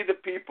said, "We the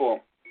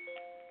people,"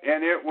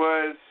 and it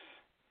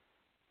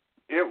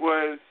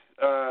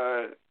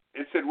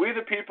said "We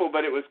the people,"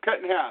 but it was cut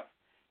in half,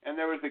 and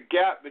there was a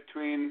gap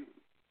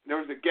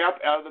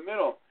out of the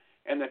middle,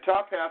 and the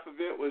top half of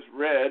it was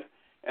red,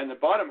 and the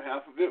bottom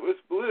half of it was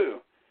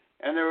blue,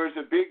 and there was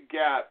a big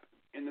gap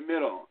in the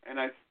middle, and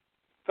I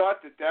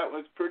thought that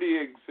was pretty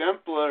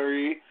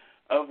exemplary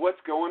of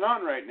what's going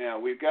on right now.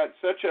 We've got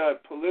such a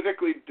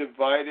politically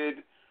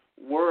divided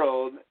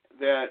world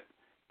that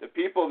the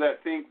people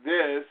that think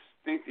this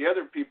think the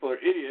other people are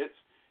idiots,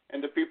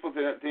 and the people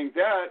that think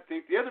that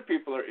think the other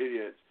people are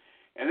idiots.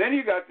 And then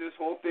you got this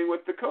whole thing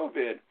with the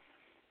COVID.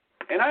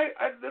 And I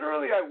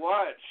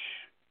watch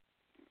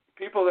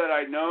people that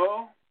I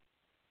know,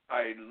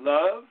 I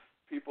love,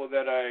 people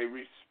that I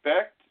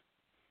respect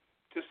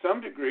to some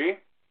degree,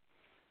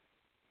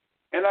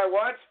 and I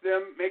watch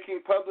them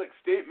making public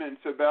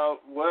statements about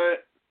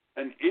what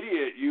an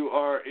idiot you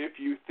are if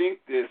you think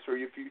this or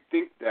if you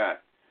think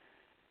that.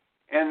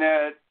 And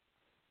that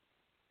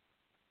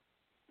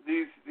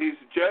these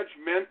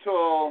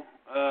judgmental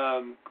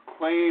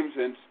claims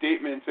and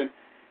statements, and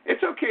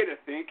it's okay to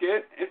think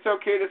it, it's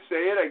okay to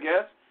say it, I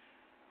guess.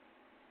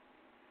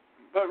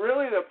 But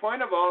really the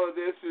point of all of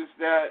this is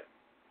that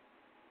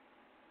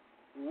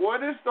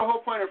what is the whole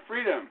point of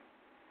freedom?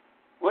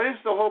 What is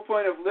the whole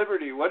point of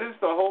liberty? What is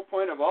the whole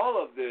point of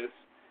all of this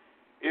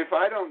if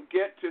I don't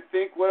get to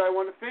think what I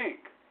want to think?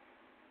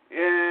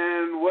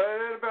 And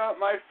what about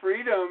my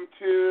freedom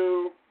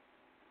to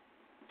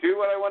do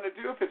what I want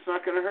to do if it's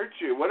not going to hurt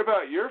you? What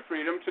about your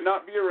freedom to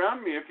not be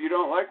around me if you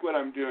don't like what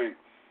I'm doing?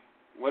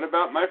 What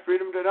about my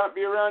freedom to not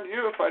be around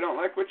you if I don't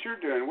like what you're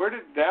doing? Where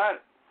did that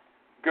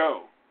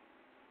go?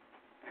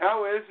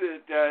 How is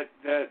it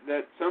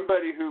that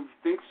somebody who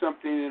thinks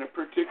something in a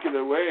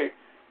particular way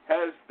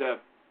has the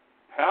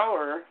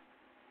power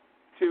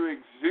to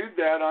exude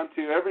that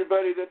onto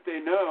everybody that they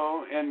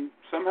know and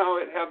somehow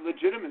it have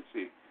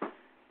legitimacy?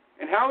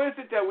 And how is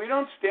it that we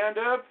don't stand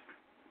up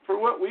for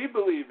what we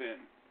believe in,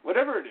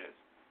 whatever it is?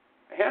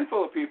 A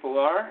handful of people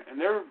are, and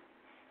they're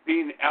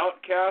being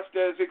outcast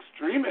as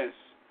extremists.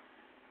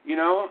 You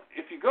know,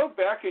 if you go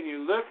back and you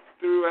look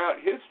throughout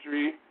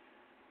history,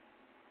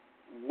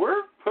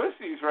 we're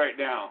pussies right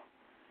now.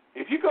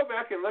 If you go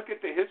back and look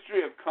at the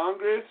history of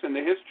Congress and the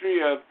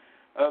history of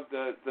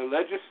the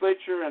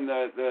legislature and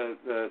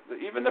the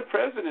even the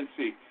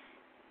presidency,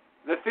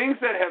 the things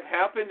that have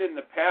happened in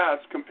the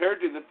past compared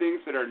to the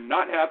things that are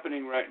not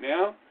happening right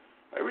now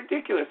are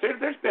ridiculous.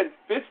 There's been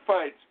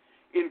fistfights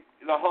in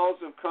the halls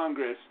of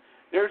Congress.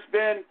 There's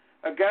been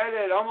a guy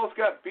that almost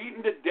got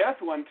beaten to death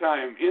one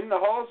time in the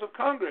halls of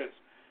Congress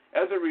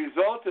as a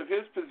result of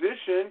his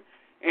position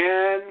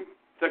and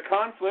the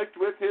conflict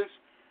with his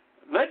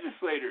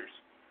legislators.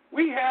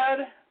 We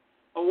had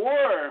a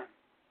war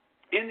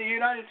in the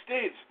United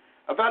States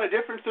about a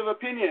difference of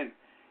opinion,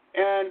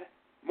 and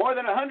more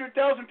than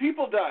 100,000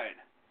 people died.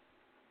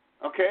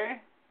 Okay?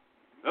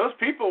 Those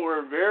people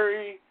were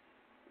very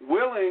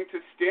willing to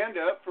stand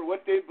up for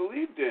what they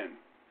believed in.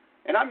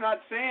 And I'm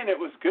not saying it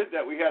was good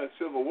that we had a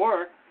civil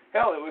war.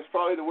 Hell, it was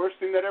probably the worst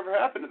thing that ever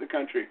happened to the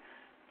country.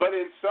 But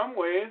in some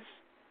ways,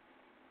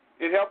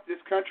 it helped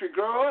this country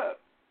grow up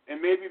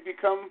and maybe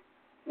become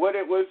what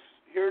it was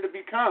here to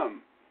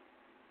become.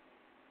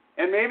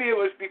 And maybe it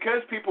was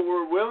because people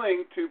were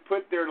willing to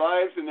put their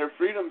lives and their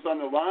freedoms on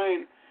the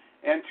line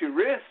and to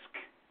risk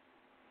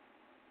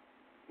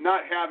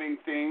not having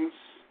things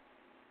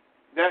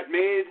that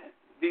made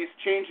these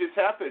changes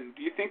happen.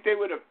 Do you think they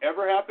would have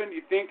ever happened? Do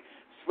you think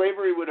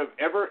slavery would have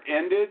ever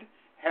ended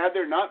had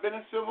there not been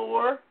a civil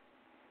war?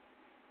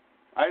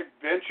 I'd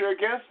venture a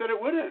guess that it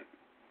wouldn't.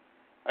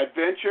 I'd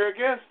venture a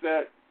guess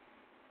that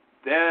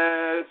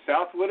the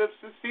South would have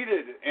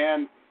seceded,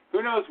 and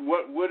who knows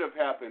what would have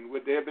happened.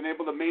 Would they have been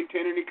able to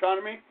maintain an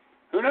economy?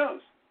 Who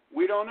knows?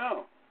 We don't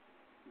know.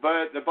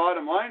 But the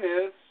bottom line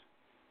is,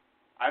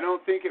 I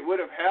don't think it would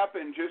have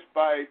happened just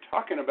by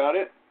talking about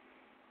it.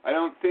 I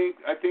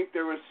think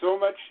there was so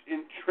much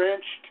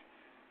entrenched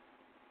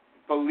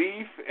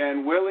belief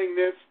and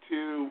willingness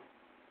to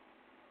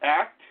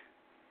act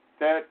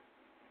that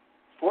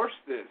forced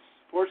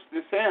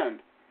this hand.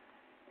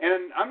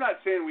 And I'm not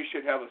saying we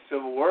should have a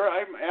civil war.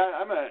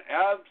 I'm an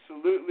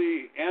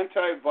absolutely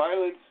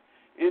anti-violence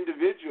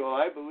individual.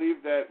 I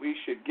believe that we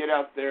should get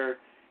out there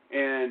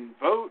and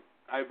vote.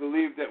 I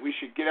believe that we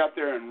should get out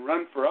there and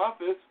run for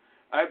office.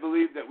 I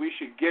believe that we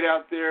should get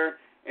out there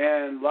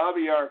and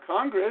lobby our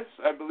Congress.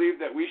 I believe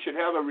that we should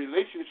have a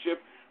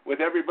relationship with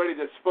everybody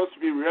that's supposed to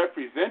be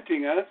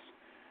representing us.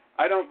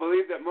 I don't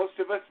believe that most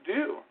of us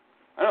do.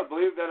 I don't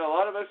believe that a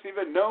lot of us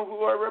even know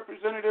who our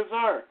representatives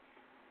are.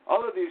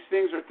 all of these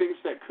things are things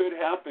that could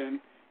happen,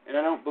 and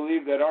I don't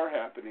believe that are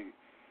happening.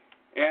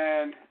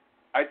 And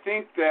I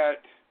think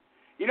that,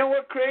 you know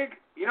what, Craig?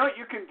 You know what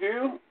you can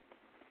do?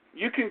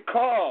 You can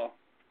call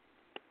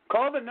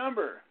the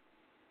number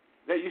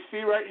that you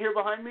see right here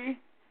behind me,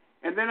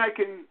 and then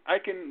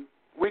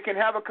we can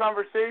have a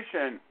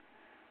conversation.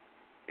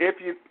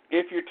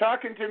 If you're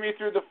talking to me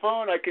through the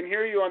phone, I can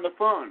hear you on the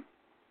phone.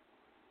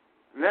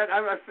 That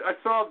I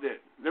solved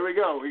it. There we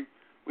go.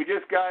 We're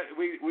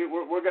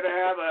going to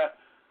have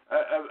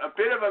a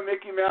bit of a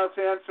Mickey Mouse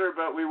answer,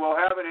 but we will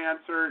have an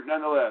answer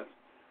nonetheless.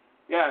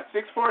 Yeah,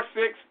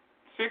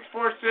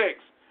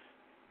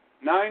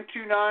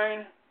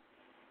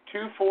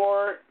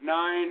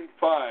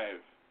 646-929-2495.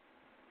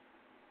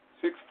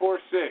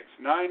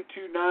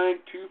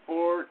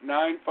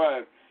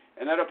 646-929-2495.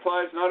 And that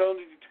applies not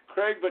only to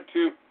Craig, but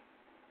to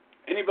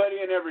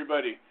anybody and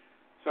everybody.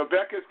 So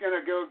Becca's going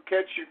to go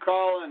catch your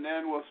call, and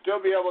then we'll still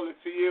be able to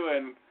see you,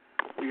 and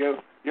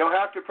you'll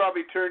have to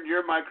probably turn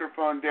your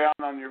microphone down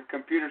on your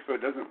computer so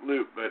it doesn't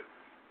loop, but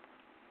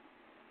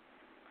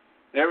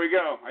there we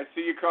go. I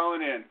see you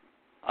calling in.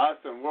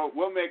 Awesome.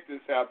 We'll make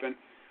this happen.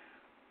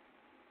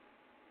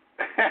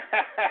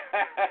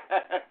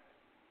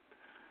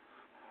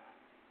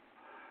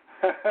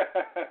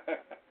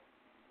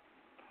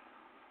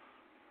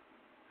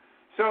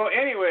 So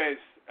anyways,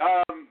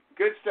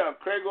 good stuff.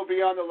 Craig will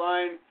be on the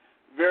line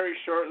very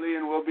shortly,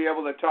 and we'll be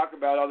able to talk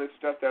about all this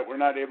stuff that we're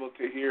not able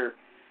to hear.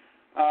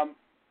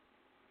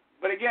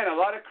 But again, a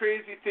lot of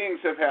crazy things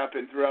have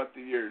happened throughout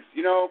the years.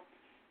 You know,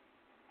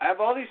 I have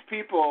all these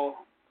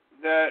people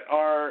that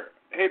are,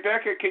 hey,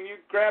 Becca, can you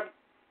grab,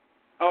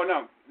 oh,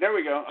 no, there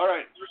we go. All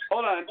right,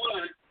 hold on.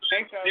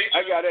 Hang tight.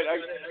 I got it.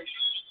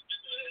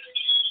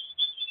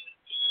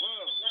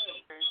 Whoa.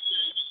 Okay.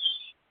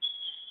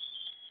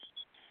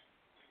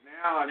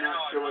 Now I'm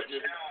not sure what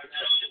you're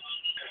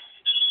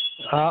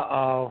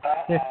Uh-oh.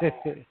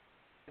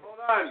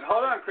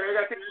 Hold on, Craig.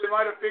 I think we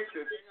might have fixed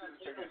it. Hang on a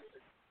second.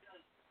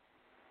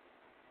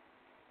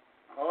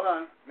 Hold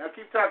on. Now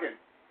keep talking.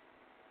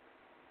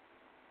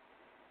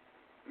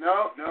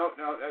 No,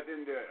 that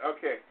didn't do it.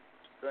 Okay.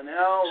 So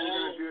now we're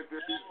going to do it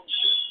this way.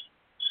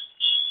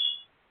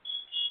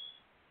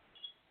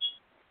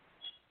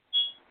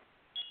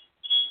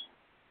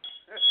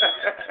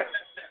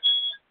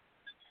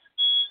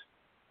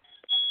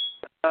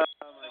 Oh,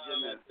 my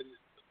goodness.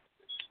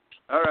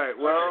 All right,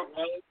 well,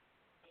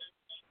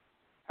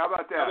 how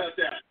about that?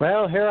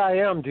 Well, here I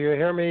am. Do you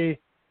hear me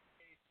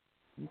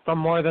from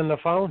more than the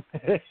phone?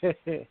 Yeah,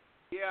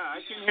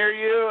 I can hear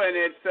you, and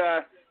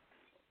it's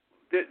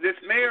this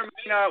may or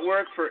may not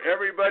work for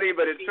everybody,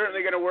 but it's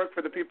certainly going to work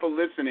for the people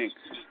listening.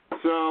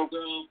 So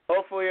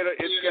hopefully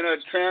it's going to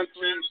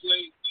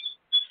translate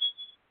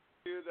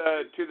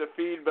to the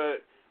feed,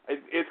 but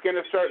it's going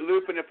to start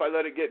looping if I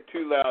let it get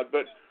too loud.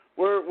 But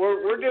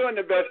we're doing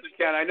the best we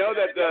can. I know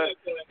that the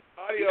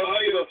audio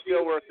will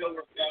still work.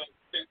 So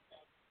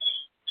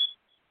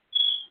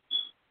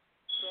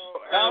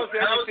how's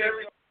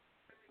everything?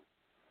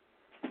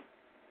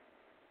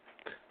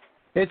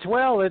 It's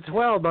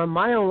well, but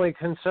my only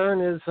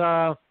concern is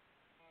I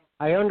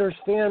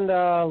understand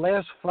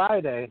last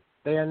Friday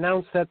they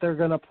announced that they're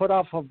going to put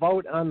off a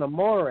vote on the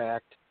MORE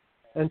Act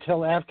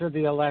until after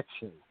the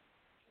election.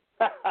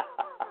 Of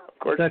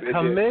course the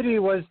committee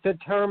was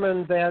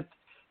determined that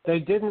they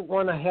didn't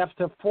want to have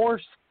to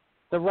force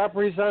the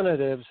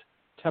representatives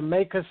to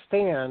make a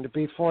stand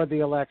before the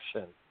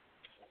election,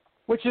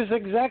 which is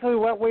exactly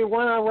what we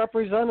want our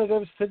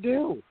representatives to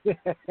do. You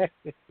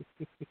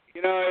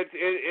know,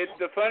 it's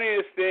the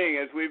funniest thing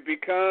as we've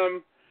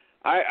become.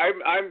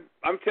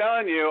 I'm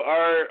telling you,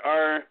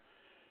 our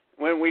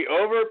when we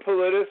over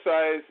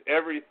politicize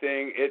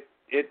everything, it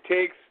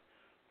takes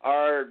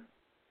our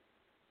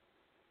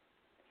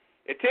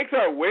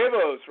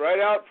huevos right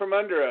out from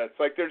under us.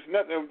 Like there's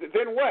nothing.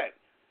 Then what?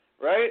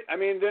 Right? I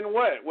mean, then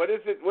what? What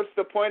is it? What's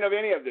the point of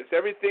any of this?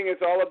 Everything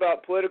is all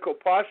about political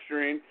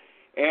posturing,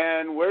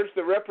 and where's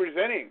the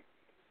representing?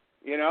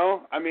 You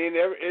know, I mean,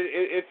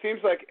 it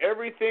seems like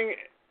everything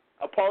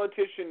a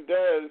politician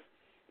does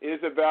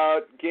is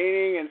about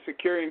gaining and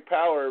securing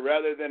power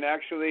rather than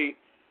actually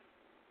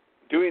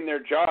doing their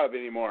job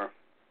anymore.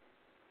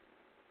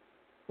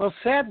 Well,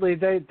 sadly,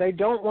 they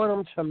don't want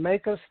them to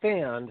make a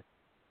stand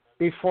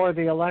before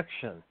the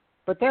election.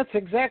 But that's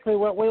exactly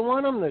what we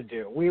want them to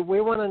do. We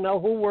want to know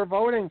who we're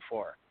voting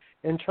for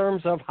in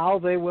terms of how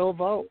they will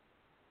vote.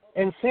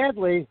 And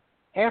sadly,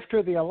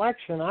 after the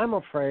election, I'm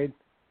afraid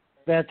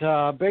that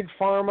Big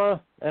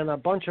Pharma and a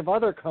bunch of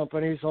other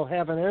companies will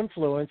have an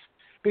influence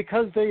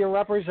because the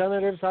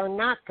representatives are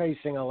not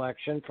facing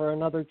election for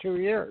another 2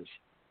 years.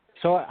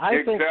 So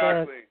I think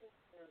that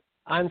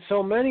on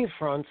so many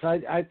fronts,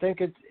 I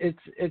think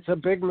it's a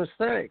big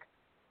mistake.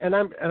 And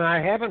I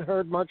haven't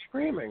heard much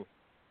screaming.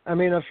 I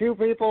mean, a few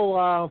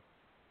people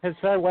have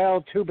said,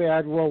 well, too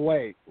bad, we'll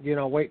wait. You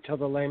know, wait till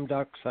the lame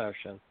duck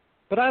session.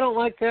 But I don't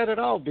like that at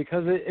all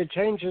because it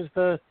changes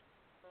the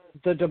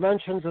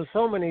dimensions of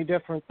so many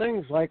different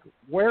things, like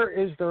where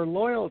is their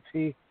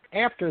loyalty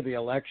after the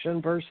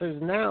election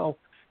versus now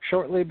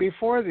shortly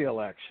before the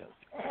election.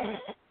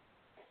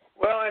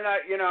 Well, and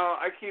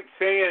I keep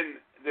saying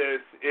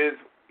this is,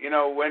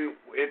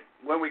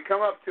 when we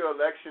come up to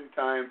election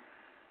time,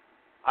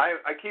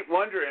 I keep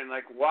wondering,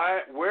 like,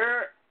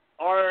 where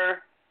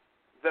are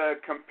the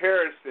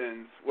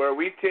comparisons where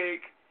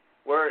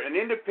an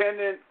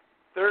independent,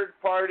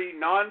 third-party,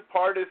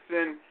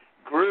 nonpartisan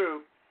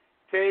group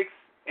takes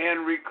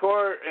and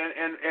record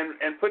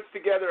and puts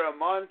together a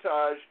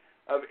montage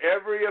of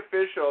every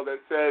official that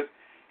says,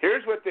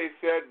 here's what they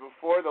said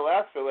before the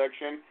last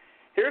election,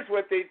 here's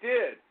what they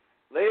did,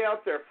 lay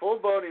out their full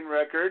voting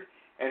record,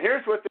 and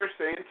here's what they're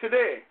saying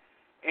today.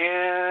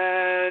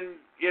 And,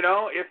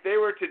 if they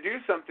were to do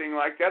something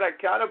like that, I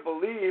gotta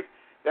believe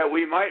that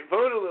we might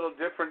vote a little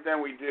different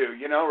than we do.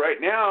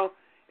 Right now,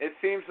 it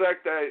seems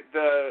like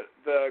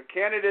the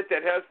candidate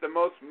that has the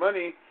most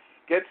money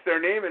gets their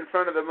name in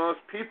front of the most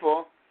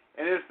people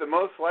and is the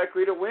most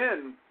likely to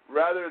win,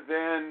 rather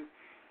than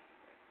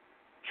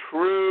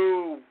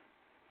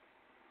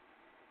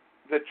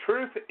the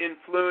truth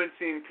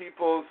influencing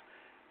people's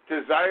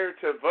desire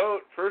to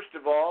vote, first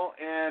of all.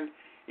 And,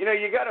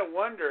 you got to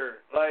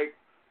wonder, like,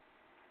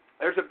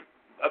 there's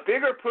a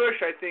bigger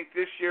push, I think,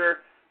 this year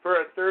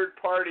for a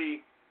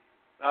third-party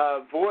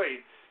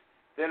voice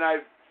than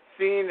I've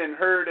seen and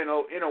heard in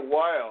a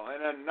while.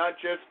 And not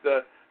just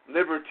the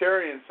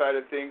libertarian side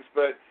of things,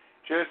 but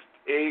just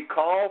a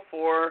call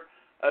for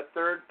a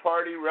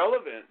third-party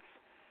relevance.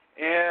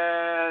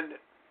 And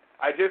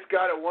I just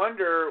got to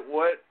wonder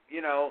when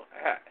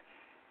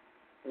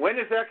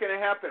is that going to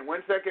happen?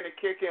 When's that going to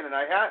kick in? And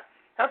I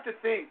have to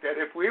think that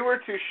if we were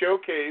to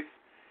showcase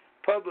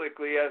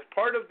publicly as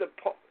part of the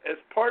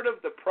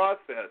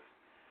process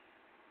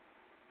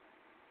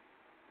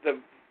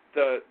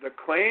the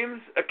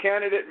claims a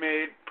candidate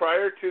made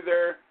prior to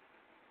their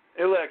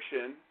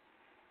election,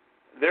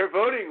 their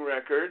voting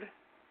record,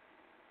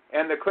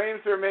 and the claims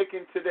they're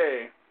making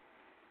today,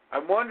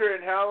 I'm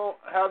wondering how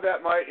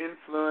that might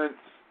influence,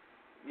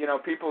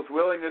 people's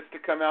willingness to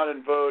come out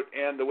and vote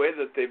and the way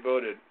that they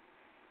voted.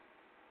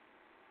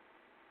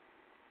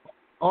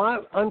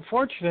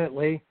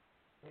 Unfortunately,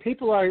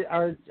 people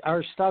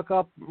are stuck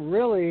up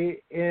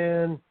really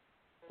in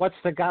what's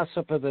the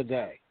gossip of the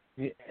day.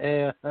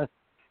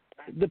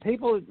 The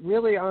people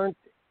really aren't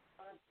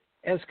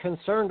as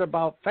concerned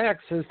about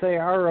facts as they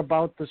are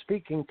about the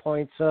speaking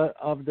points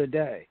of the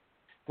day.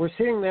 We're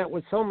seeing that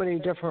with so many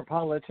different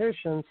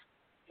politicians.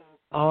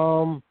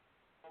 As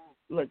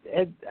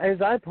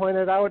I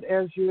pointed out,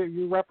 as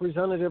you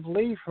Representative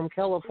Lee from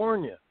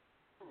California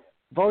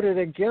voted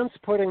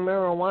against putting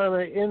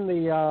marijuana in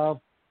the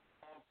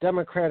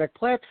Democratic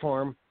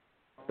platform,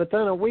 but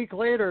then a week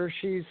later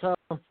she's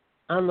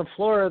on the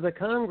floor of the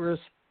Congress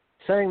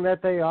saying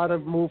that they ought to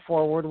move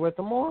forward with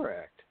the MORE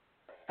Act.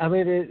 I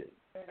mean,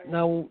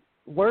 now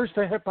where's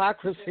the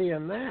hypocrisy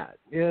in that?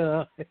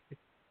 Yeah.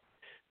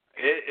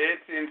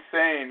 It's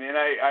insane, and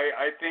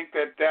I think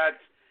that's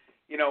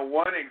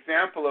one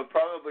example of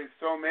probably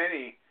so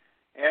many,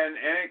 and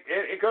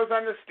it goes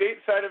on the state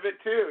side of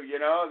it too.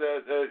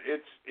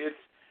 It's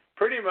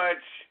pretty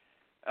much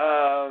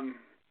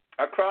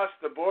across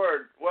the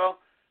board. Well,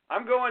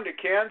 I'm going to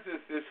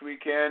Kansas this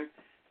weekend,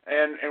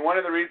 and one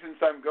of the reasons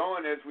I'm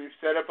going is we've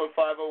set up a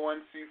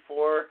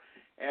 501c4,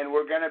 and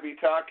we're going to be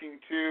talking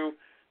to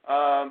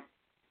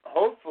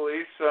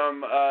hopefully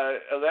some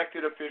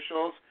elected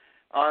officials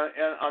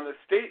on the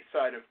state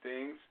side of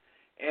things,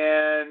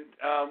 and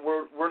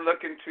we're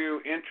looking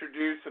to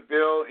introduce a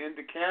bill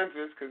into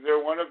Kansas because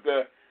they're one of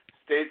the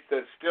states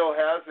that still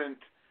hasn't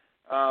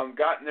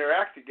gotten their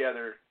act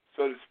together,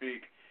 so to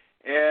speak,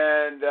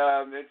 and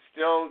it's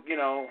still,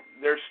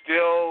 they're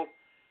still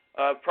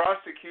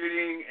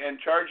prosecuting and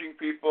charging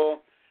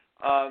people.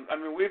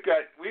 We've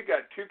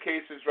got two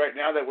cases right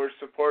now that we're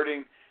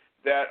supporting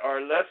that are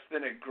less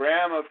than a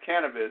gram of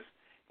cannabis,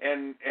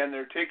 and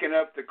they're taking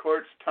up the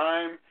court's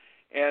time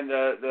and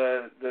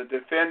the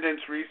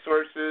defendant's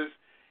resources,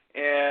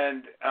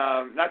 and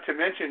not to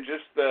mention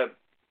just the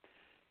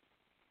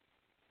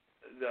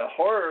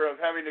horror of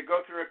having to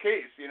go through a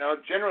case.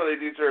 Generally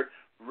these are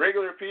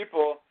regular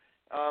people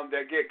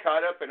that get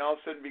caught up and all of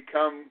a sudden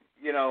become,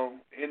 in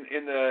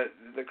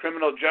the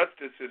criminal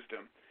justice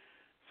system.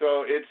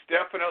 So it's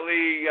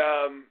definitely,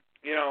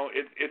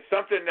 it's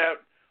something that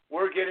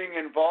we're getting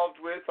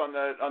involved with on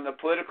the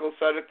political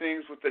side of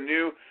things with the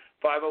new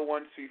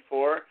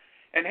 501c4.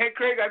 And hey,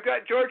 Craig, I've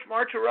got George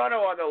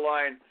Martirano on the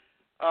line,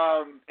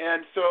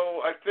 and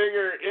so I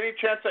figure any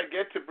chance I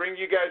get to bring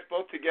you guys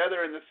both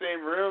together in the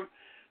same room,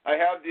 I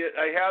have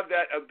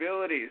that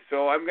ability.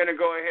 So I'm going to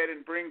go ahead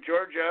and bring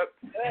George up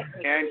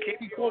and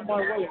keep you on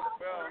my way.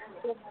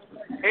 Well,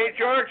 hey,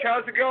 George,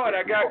 how's it going?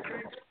 I got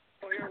Craig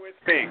here with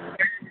me.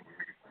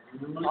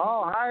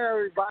 Oh, hi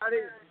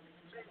everybody.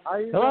 How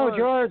you Hello, doing?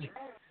 George.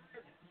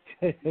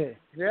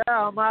 Yeah,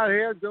 I'm out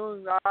here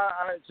doing.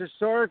 It's a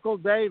historical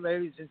day,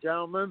 ladies and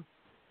gentlemen.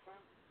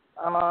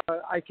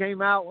 I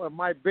came out with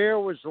my beer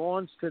was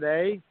launched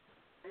today.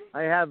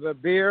 I have a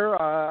beer.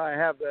 I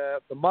have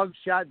the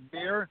mugshot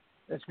beer.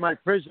 It's my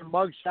prison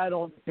mugshot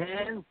on the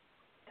can.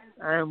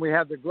 and we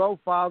have the Grow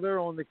Father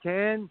on the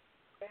can,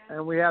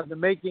 and we have the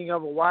Making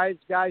of a Wise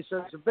Guy. So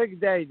it's a big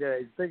day today.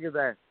 It's a big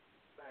event.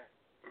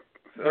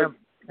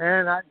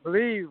 And I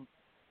believe,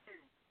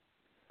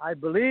 I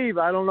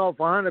don't know if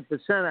 100%,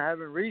 I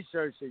haven't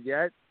researched it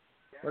yet,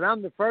 but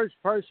I'm the first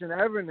person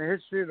ever in the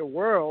history of the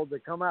world to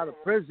come out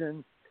of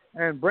prison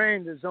and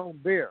brand his own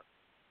beer.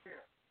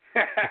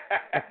 Well,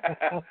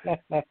 there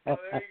you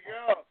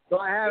go. So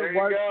I have There you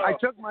one. go. I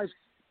took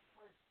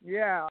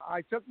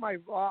my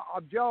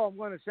Joe. I'm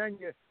going to send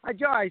you.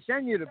 Joe, I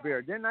sent you the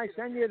beer, didn't I?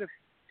 Send you the.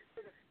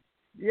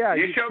 Yeah,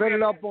 you showed put me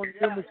it a up on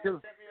picture. Human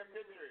Solution.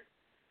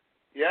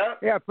 Yeah.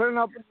 Yeah, put it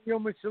up on the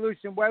Human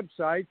Solution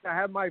website. I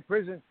have my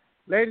prison,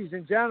 ladies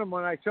and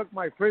gentlemen. I took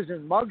my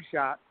prison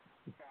mugshot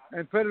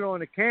and put it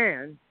on a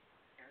can.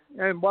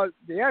 And what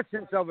the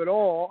essence of it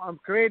all, I'm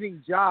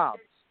creating jobs.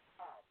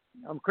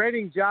 I'm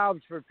creating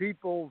jobs for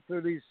people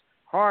through these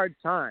hard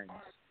times.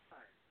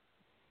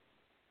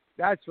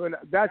 That's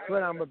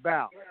what I'm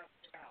about.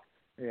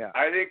 Yeah.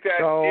 I think that's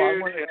So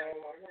huge.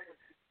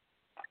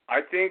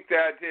 I think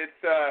that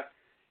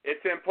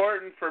it's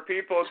important for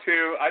people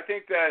to. I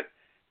think that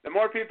the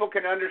more people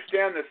can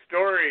understand the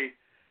story,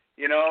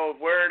 you know,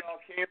 of where it all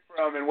came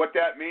from and what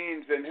that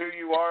means and who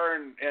you are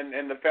and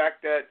the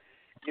fact that,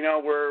 you know,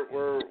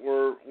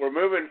 we're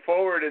moving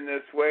forward in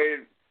this way,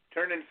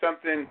 turning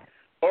something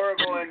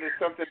horrible into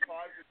something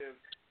positive.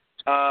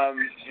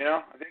 You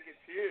know, I think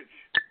it's huge.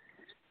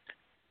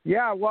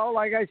 Yeah, well,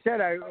 like I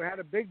said, I had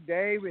a big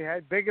day. We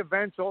had big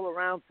events all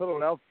around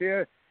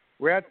Philadelphia.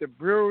 We're at the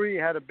brewery,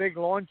 had a big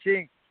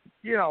launching,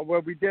 you know, where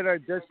we did our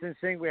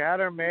distancing. We had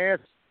our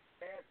masks.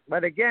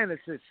 But again,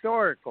 it's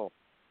historical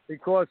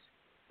because,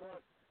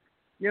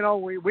 you know,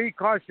 we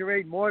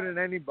incarcerate more than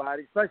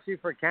anybody, especially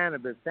for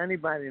cannabis,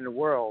 anybody in the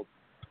world.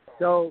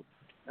 So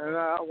when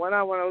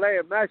I want to lay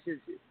a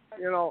message,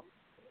 you know,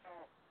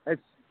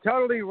 it's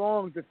totally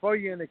wrong to throw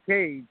you in a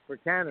cage for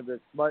cannabis.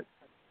 But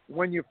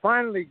when you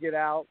finally get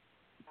out,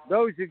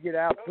 those who get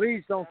out,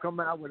 please don't come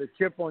out with a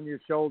chip on your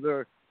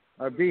shoulder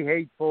or be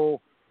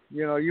hateful.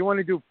 You know, you want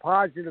to do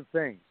positive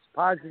things.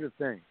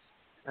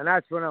 And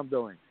that's what I'm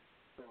doing.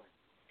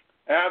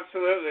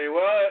 Absolutely.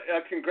 Well,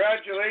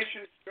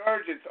 congratulations,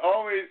 George. It's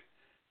always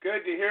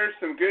good to hear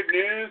some good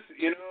news.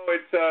 You know,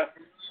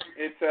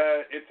 it's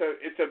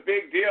a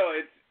big deal.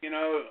 It's, you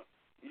know,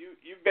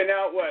 you've been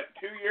out what,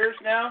 2 years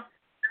now?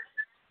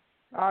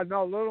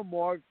 No, a little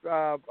more.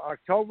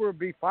 October will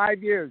be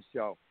 5 years,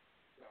 Joe.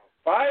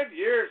 5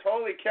 years.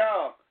 Holy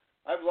cow!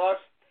 I've lost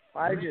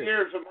 5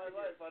 years of my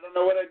life. I don't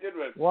know what I did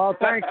with. Well,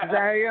 thanks.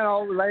 You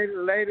know,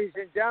 ladies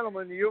and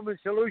gentlemen, the Human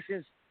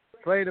Solutions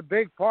played a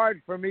big part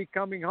for me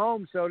coming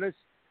home. So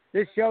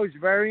this show is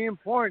very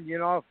important. You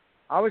know,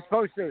 I was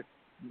supposed to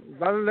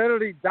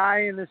literally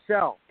die in the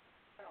cell.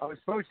 I was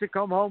supposed to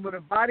come home with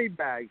a body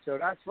bag. So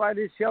that's why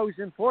this show is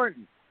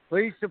important.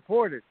 Please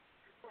support it.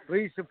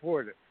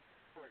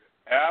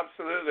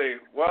 Absolutely.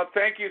 Well,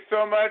 thank you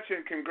so much,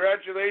 and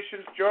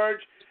congratulations,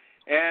 George.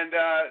 And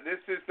this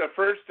is the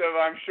first of,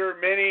 I'm sure,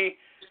 many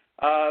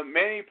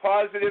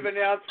positive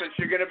announcements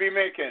you're going to be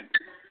making.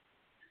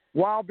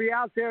 Well, I'll be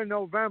out there in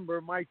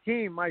November. My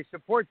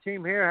support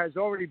team here has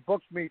already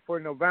booked me for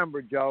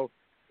November, Joe.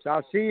 So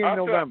I'll see you in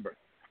November.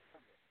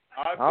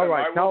 Awesome. All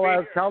right.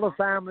 Tell the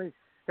family.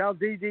 Tell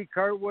Dee,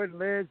 Kurtwood,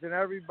 Liz, and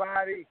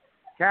everybody.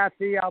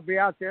 Kathy, I'll be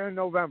out there in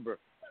November.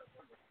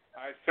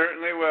 I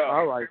certainly will.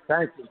 All right.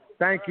 Thank you.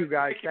 Thank you,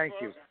 guys. Thank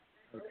you.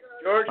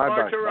 George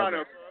Bye-bye.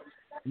 Martirano.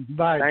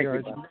 Bye, Thank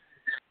George. you.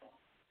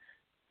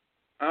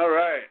 All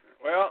right.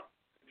 Well,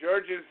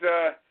 George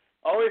has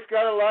always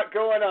got a lot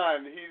going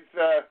on.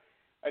 He's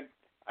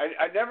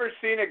I never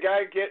seen a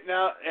guy getting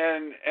out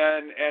and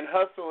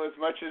hustle as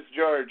much as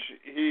George.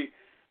 He,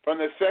 from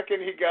the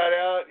second he got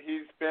out,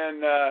 he's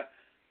been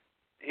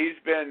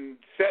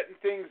setting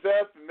things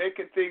up and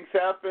making things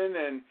happen,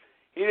 and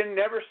he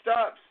never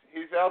stops.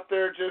 He's out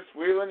there just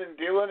wheeling and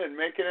dealing and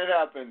making it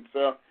happen.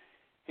 So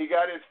he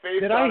got his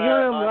face. Did I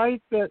hear him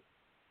right?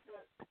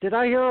 Did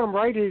I hear him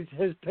right?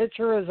 His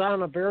picture is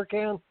on a beer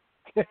can.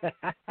 Yep.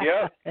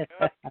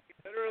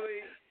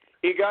 Literally,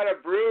 he got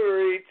a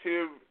brewery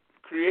to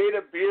create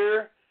a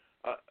beer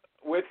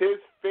with his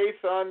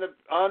face on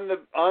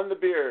the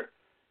beer.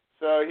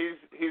 So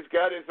he's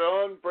got his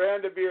own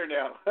brand of beer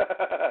now.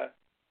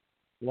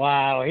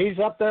 Wow, he's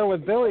up there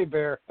with Billy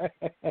Bear.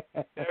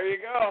 There you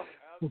go.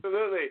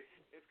 Absolutely.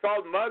 It's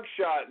called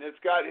Mugshot, and it's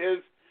got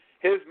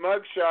his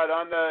mugshot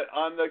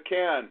on the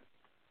can.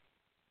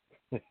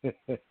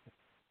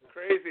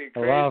 Crazy. I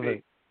love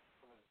it.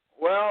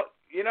 Well,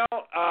 you know,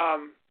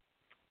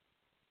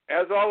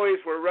 as always,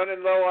 we're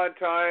running low on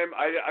time.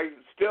 I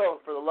still,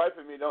 for the life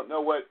of me, don't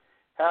know what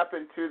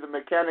happened to the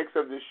mechanics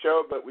of this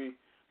show, but we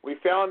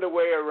found a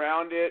way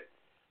around it.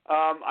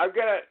 I've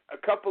got a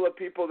couple of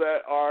people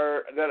that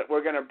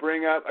we're going to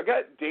bring up. I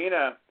got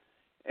Dana,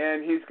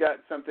 and he's got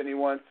something he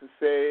wants to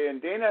say.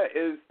 And Dana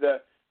is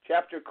the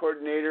chapter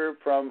coordinator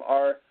from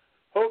our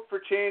Hope for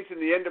Change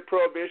and the End of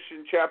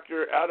Prohibition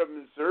chapter out of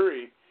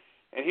Missouri.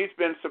 And he's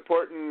been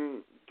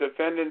supporting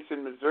defendants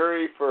in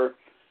Missouri for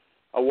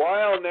a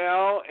while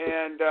now.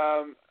 And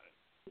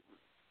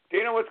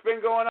Dana, what's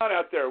been going on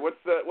out there? What's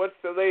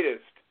the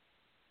latest?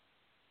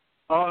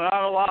 Oh,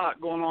 not a lot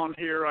going on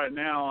here right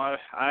now.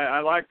 I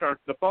liked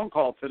the phone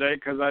call today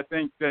because I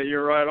think that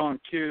you're right on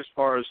cue as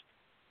far as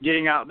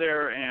getting out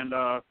there and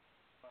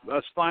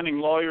us finding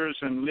lawyers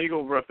and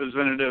legal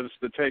representatives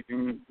to take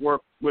and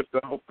work with the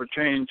Hope for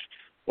Change,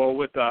 well,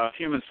 with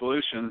Human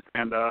Solutions.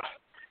 And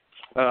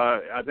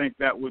I think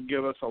that would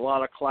give us a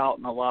lot of clout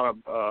and a lot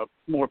of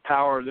more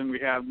power than we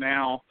have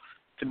now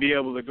to be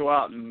able to go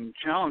out and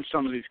challenge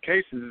some of these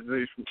cases,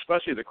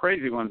 especially the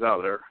crazy ones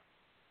out there.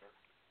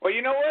 Well,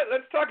 you know what?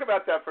 Let's talk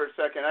about that for a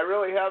second. I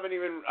really haven't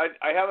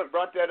I haven't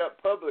brought that up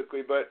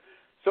publicly, but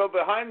so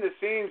behind the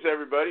scenes,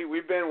 everybody,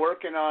 we've been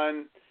working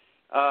on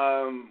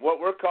what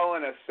we're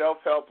calling a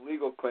self-help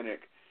legal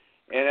clinic.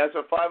 And as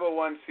a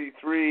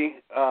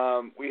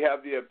 501c3, we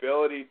have the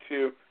ability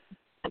to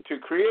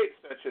create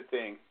such a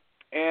thing.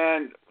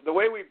 And the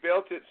way we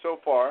built it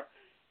so far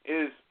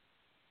is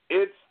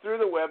it's through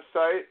the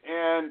website,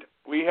 and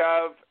we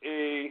have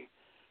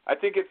I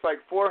think it's like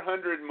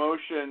 400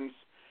 motions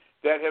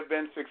that have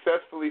been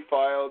successfully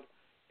filed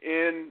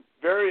in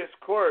various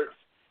courts,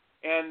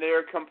 and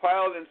they're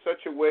compiled in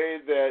such a way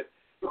that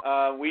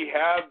we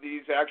have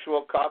these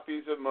actual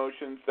copies of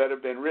motions that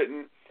have been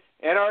written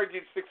and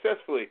argued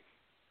successfully.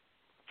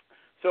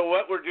 So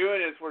what we're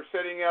doing is we're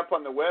setting up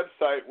on the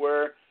website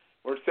where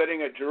we're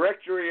setting a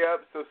directory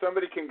up so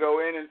somebody can go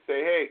in and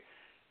say, hey,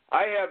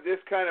 I have this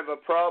kind of a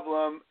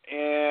problem,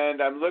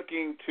 and I'm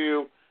looking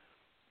to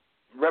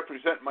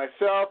represent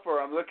myself,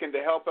 or I'm looking to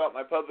help out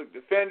my public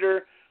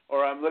defender,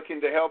 or I'm looking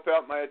to help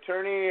out my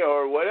attorney,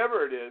 or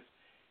whatever it is.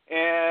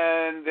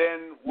 And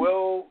then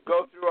we'll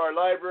go through our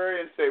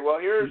library and say, well,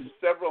 here's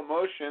several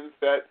motions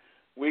that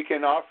we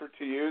can offer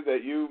to you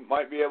that you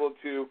might be able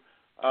to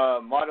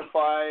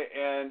modify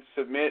and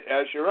submit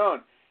as your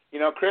own. You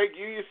know, Craig,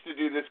 you used to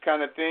do this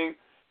kind of thing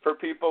for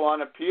people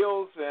on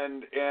appeals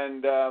and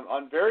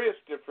on various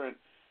different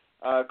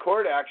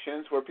court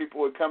actions where people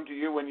would come to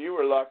you when you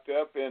were locked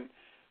up, and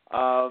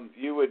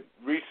you would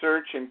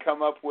research and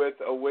come up with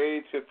a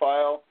way to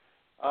file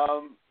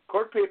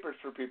court papers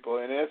for people.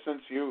 In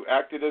essence, you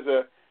acted as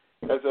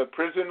a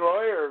prison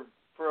lawyer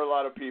for a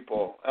lot of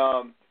people.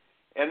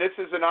 And this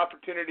is an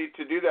opportunity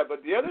to do that.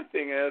 But the other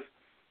thing is,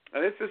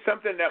 and this is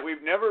something that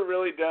we've never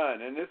really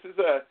done, and this is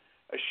a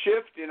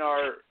shift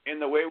in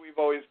the way we've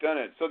always done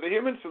it. So the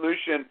Human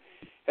Solution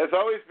has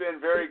always been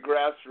very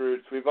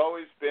grassroots. We've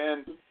always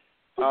been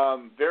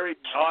very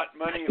not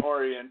money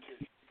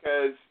oriented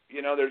because,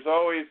 you know, there's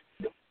always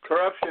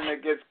corruption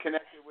that gets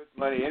connected with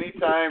money.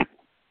 Anytime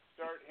you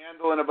start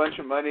handling a bunch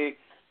of money,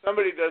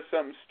 somebody does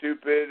something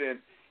stupid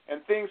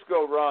and things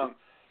go wrong.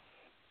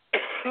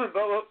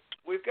 But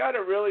we've got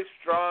a really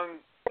strong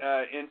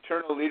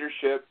internal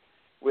leadership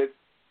with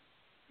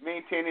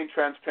maintaining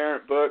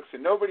transparent books,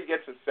 and nobody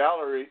gets a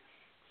salary,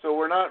 so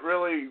we're not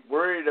really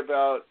worried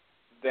about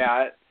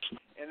that.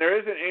 And there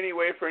isn't any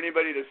way for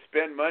anybody to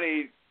spend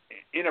money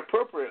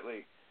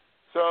inappropriately.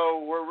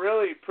 So we're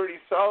really pretty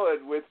solid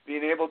with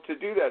being able to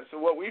do that. So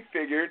what we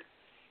figured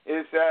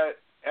is that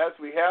as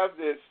we have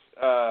this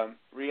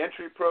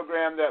reentry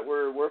program that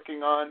we're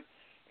working on,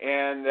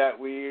 and that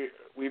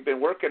we've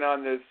been working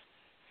on this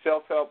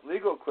self-help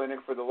legal clinic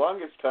for the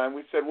longest time,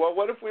 we said, well,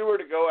 what if we were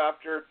to go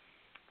after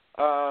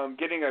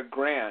getting a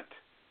grant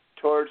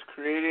towards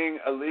creating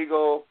a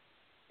legal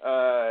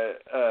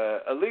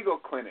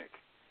clinic?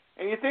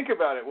 And you think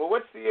about it, well,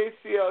 what's the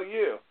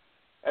ACLU?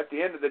 At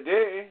the end of the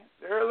day,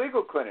 they're a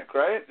legal clinic,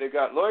 right? They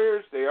got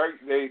lawyers,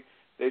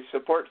 they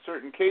support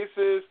certain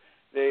cases,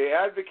 they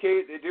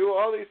advocate, they do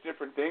all these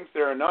different things.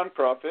 They're a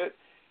nonprofit,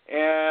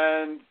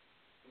 and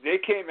they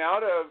came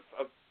out of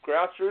a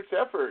grassroots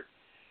effort.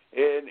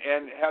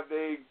 And have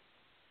they,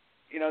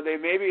 you know, they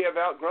maybe have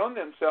outgrown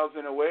themselves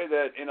in a way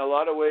that in a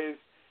lot of ways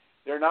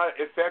they're not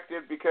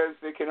effective because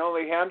they can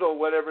only handle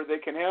whatever they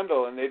can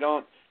handle, and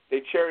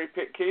they cherry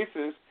pick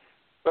cases.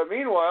 But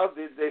meanwhile,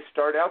 did they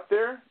start out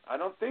there? I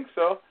don't think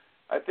so.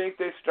 I think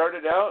they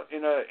started out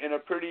in a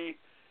pretty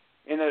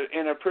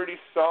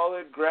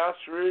solid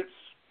grassroots,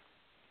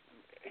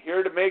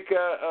 here to make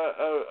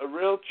a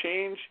real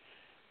change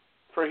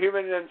for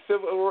human and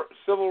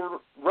civil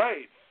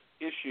rights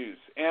issues.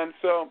 And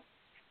so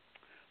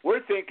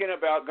we're thinking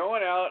about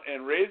going out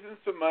and raising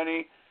some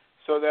money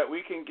so that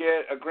we can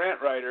get a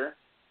grant writer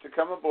to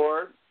come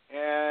aboard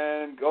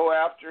and go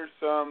after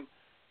some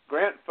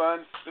grant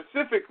funds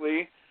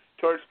specifically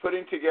towards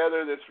putting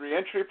together this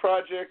reentry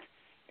project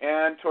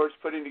and towards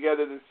putting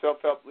together this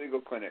self-help legal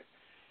clinic.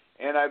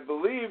 And I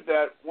believe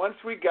that once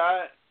we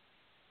got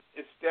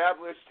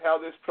established how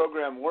this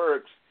program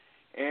works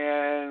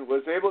and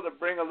was able to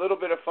bring a little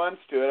bit of funds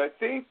to it, I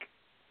think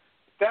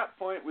at that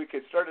point we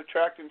could start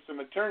attracting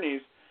some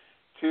attorneys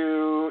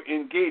to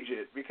engage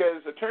it,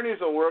 because attorneys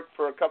will work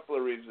for a couple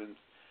of reasons.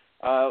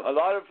 A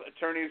lot of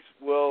attorneys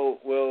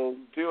will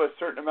do a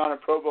certain amount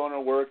of pro bono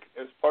work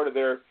as part of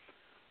their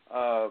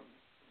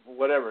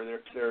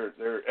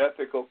their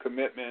ethical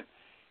commitment,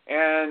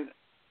 and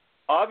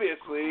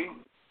obviously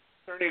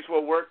attorneys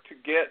will work to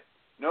get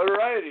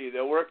notoriety.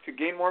 They'll work to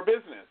gain more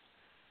business.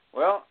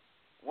 Well,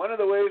 one of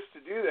the ways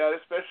to do that,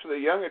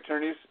 especially young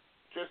attorneys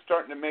just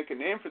starting to make a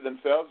name for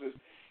themselves, is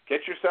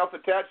get yourself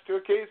attached to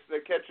a case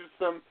that catches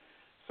some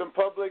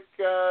public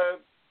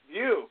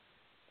view.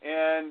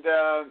 And,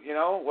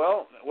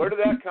 well, where did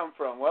that come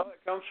from? Well, it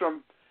comes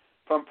from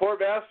poor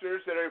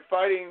bastards that are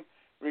fighting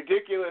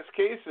ridiculous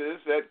cases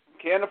that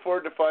can't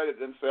afford to fight it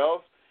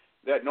themselves,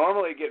 that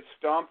normally get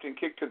stomped and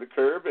kicked to the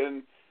curb,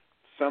 and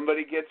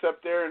somebody gets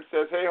up there and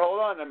says, hey, hold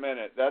on a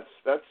minute, that's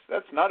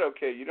not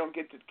okay. You don't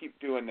get to keep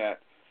doing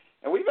that.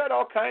 And we've had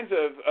all kinds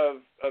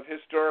of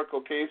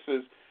historical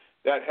cases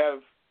that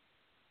have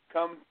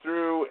come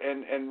through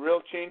and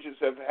real changes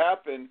have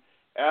happened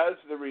as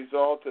the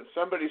result of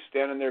somebody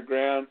standing their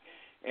ground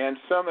and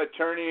some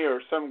attorney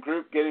or some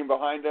group getting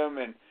behind them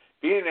and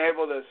being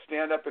able to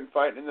stand up and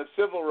fight. In the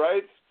civil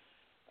rights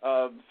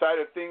side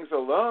of things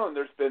alone,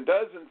 there's been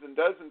dozens and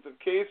dozens of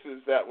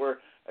cases that were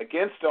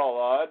against all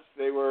odds.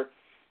 They were,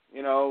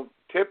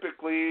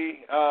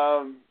 typically,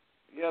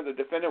 the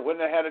defendant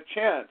wouldn't have had a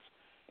chance.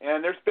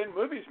 And there's been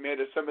movies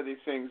made of some of these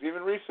things,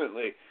 even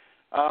recently.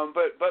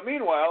 But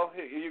meanwhile,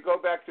 you go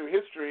back through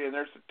history, and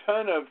there's a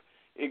ton of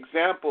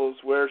examples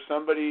where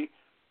somebody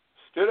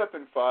stood up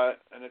and fought,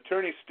 an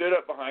attorney stood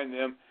up behind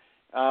them,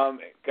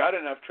 got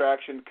enough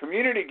traction,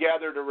 community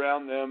gathered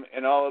around them,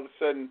 and all of a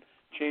sudden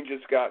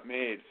changes got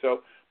made.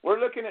 So we're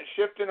looking at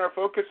shifting our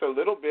focus a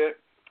little bit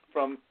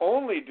from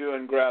only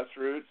doing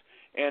grassroots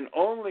and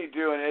only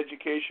doing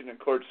education and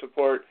court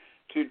support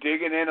to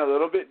digging in a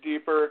little bit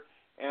deeper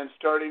and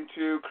starting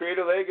to create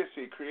a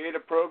legacy, create a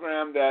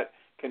program that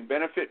can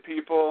benefit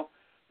people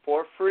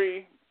for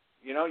free.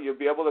 You'll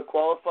be able to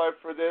qualify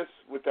for this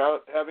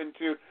without having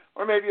to,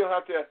 or maybe you'll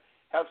have to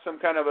have some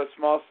kind of a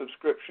small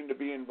subscription to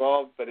be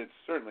involved, but it's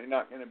certainly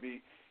not going to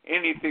be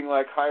anything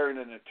like hiring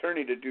an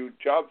attorney to do a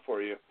job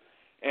for you.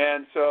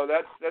 And so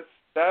that's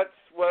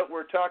what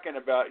we're talking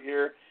about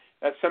here.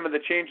 That's some of the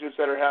changes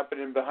that are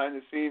happening behind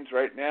the scenes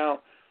right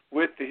now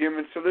with the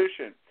Human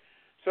Solution.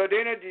 So,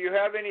 Dana, do you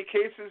have any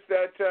cases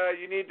that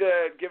you need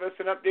to give us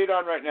an update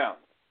on right now?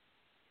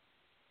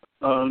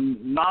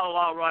 Not a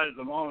lot right at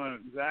the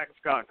moment.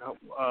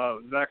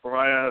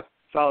 Zachariah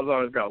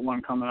Salazar's got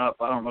one coming up.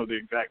 I don't know the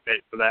exact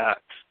date for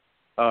that.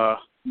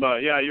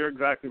 But, yeah, you're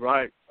exactly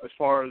right as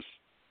far as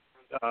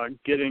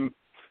getting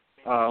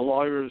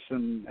lawyers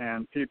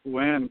and people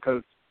in,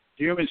 because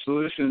Human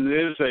Solution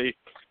is a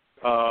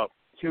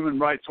human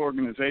rights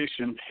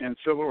organization and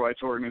civil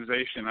rights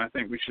organization. I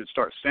think we should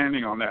start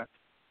standing on that,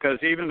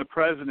 because even the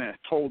president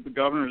told the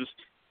governors,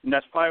 and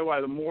that's probably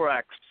why the MORE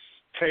Act's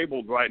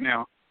tabled right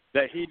now,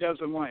 that he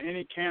doesn't want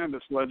any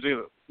cannabis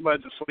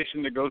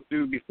legislation to go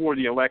through before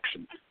the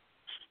election.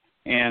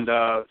 And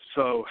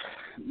so,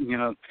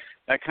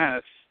 that kind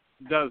of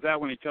does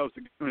that when he tells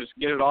the governors,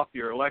 get it off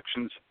your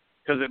elections,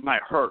 because it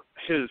might hurt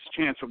his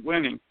chance of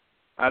winning.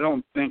 I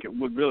don't think it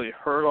would really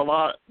hurt a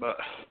lot, but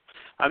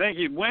I think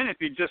he'd win if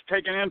he'd just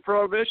taken in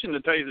prohibition, to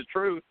tell you the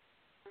truth.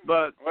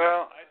 But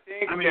well, I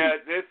think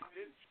that this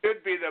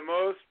should be the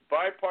most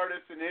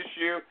bipartisan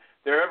issue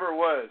there ever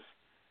was.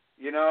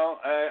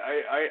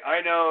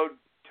 I know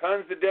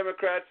tons of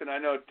Democrats and I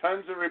know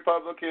tons of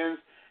Republicans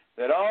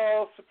that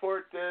all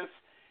support this,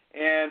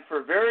 and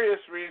for various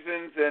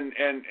reasons,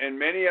 and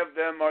many of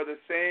them are the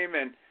same,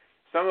 and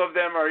some of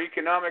them are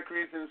economic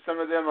reasons, some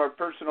of them are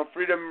personal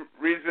freedom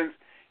reasons.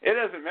 It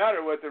doesn't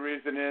matter what the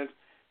reason is.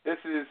 This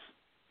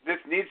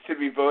needs to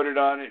be voted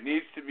on. It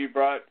needs to be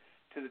brought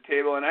to the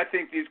table, and I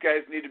think these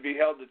guys need to be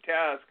held to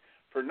task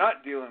for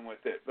not dealing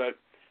with it. But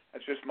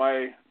that's just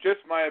my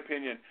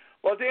opinion.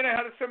 Well, Dana,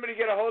 how does somebody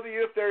get a hold of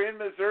you if they're in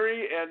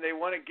Missouri and they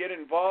want to get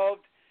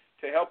involved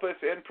to help us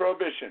end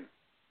prohibition?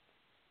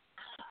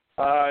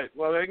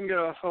 Well, they can get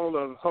a hold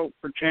of Hope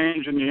for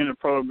Change and the End of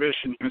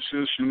Prohibition Human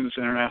Solutions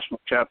International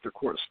Chapter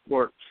Court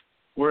Support.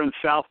 We're in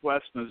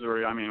southwest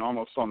Missouri.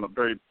 Almost on the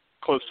very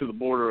close to the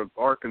border of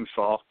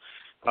Arkansas.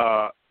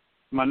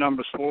 My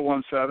number's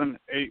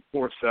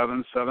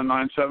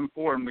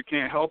 417-847-7974, and we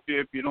can't help you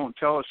if you don't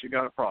tell us you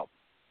got a problem.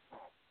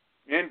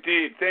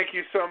 Indeed. Thank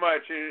you so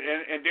much.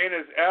 And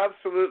Dana's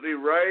absolutely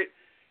right.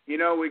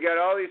 We got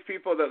all these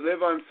people that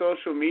live on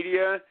social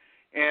media,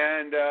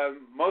 and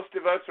most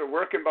of us are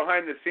working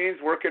behind the scenes,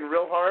 working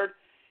real hard,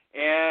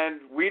 and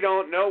we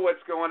don't know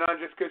what's going on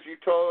just because you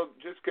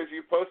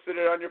posted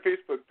it on your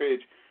Facebook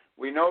page.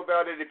 We know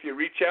about it if you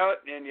reach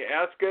out and you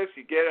ask us.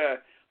 You get an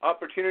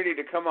opportunity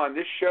to come on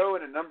this show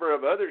and a number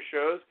of other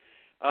shows.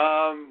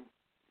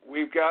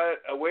 We've got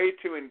a way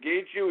to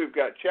engage you. We've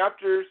got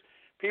chapters,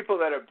 people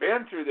that have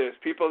been through this,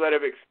 people that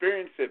have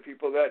experienced it,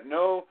 people that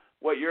know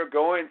what you're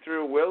going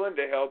through, willing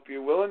to help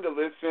you, willing to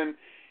listen,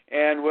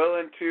 and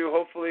willing to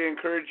hopefully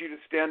encourage you to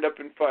stand up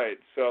and fight.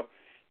 So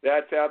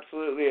that's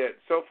absolutely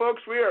it. So,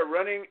 folks, we are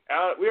running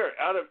out. We are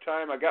out of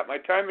time. I got my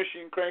time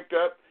machine cranked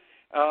up.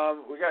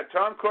 We got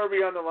Tom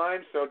Corby on the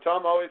line, so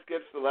Tom always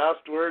gets the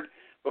last word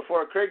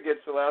before Craig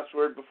gets the last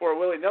word, before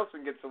Willie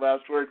Nelson gets the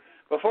last word,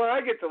 before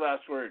I get the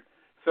last word.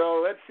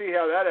 So let's see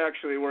how that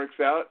actually works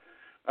out.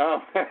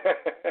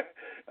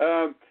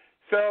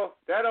 So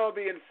that all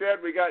being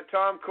said, we got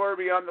Tom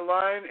Corby on the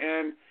line,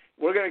 and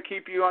we're going to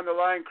keep you on the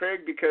line,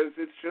 Craig, because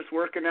it's just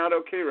working out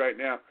okay right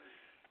now.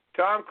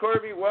 Tom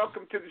Corby,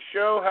 welcome to the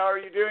show. How are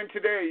you doing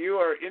today? You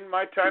are in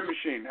my time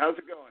machine. How's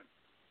it going?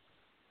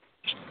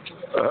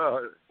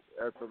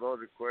 That's a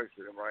loaded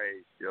question at my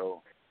age,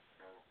 Joe.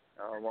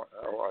 I want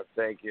to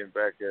thank you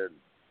back at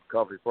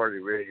Coffee Party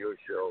Radio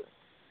Show.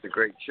 It's a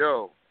great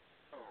show.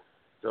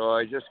 So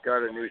I just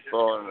got a new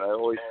phone, and I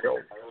always tell,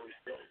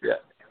 yeah.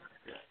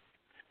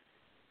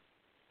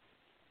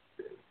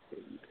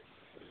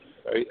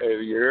 Are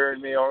you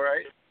hearing me all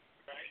right?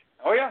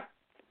 Oh, yeah.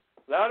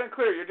 Loud and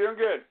clear. You're doing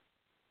good.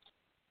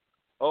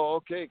 Oh,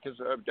 okay, because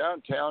I'm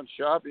downtown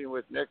shopping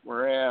with Nick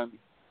Moran.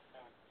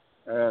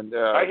 And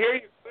I hear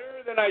you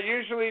clearer than I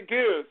usually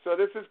do, so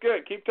this is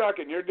good. Keep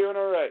talking. You're doing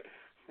all right.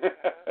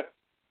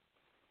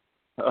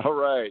 All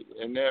right.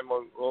 And then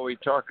when we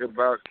talk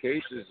about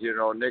cases,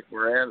 Nick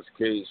Moran's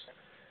case,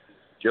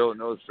 Joe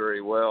knows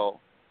very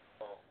well,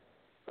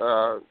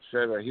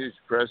 set a huge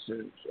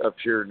precedent up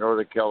here in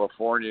Northern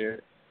California.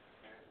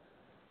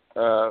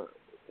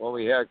 When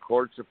we had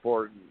court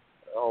support,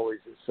 always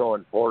is so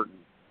important.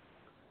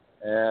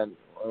 And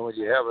when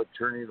you have an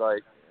attorney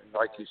like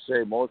you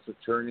say, most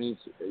attorneys,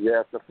 you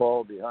have to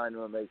follow behind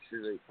them and make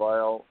sure they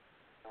file.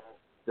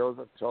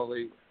 Joseph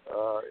Tully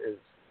is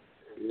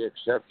the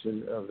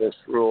exception of this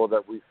rule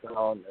that we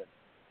found.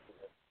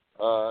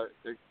 The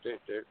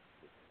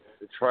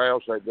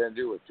trials I've been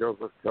to with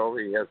Joseph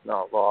Tully has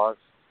not lost.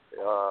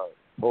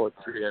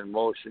 Poetry in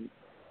motion.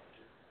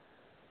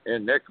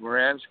 In Nick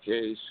Moran's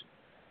case,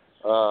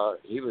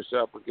 he was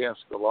up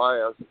against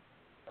Goliath,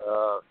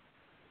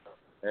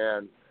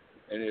 and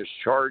his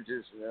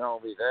charges, and not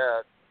only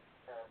that,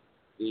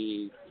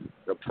 the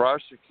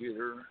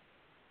prosecutor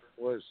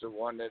was the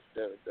one that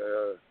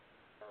the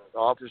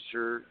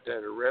officer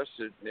that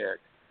arrested Nick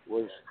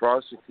was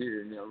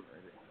prosecuting him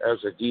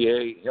as a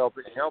DA,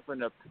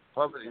 helping a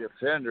public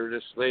defender.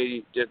 This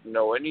lady didn't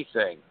know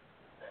anything.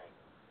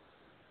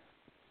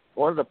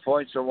 One of the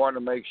points I want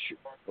to make sure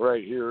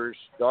right here is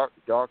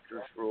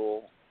doctor's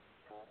rule,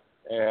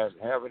 and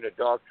having a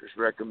doctor's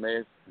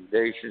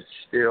recommendation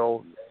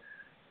still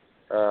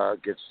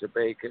gets the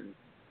bacon.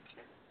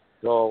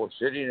 So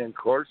sitting in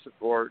court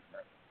support,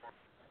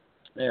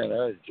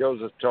 and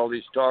Joseph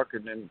Tully's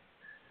talking, and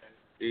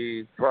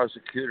the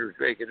prosecutor's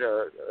making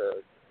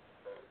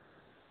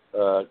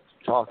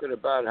talking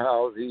about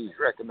how these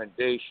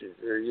recommendations,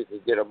 or you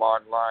can get them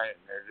online,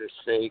 and they're just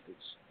fake.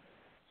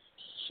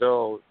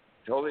 So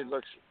Tully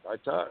I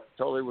thought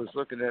Tully was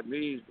looking at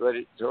me, but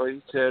so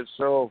he said,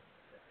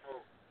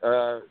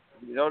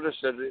 you notice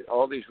that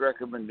all these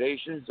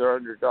recommendations are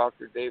under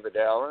Dr. David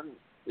Allen.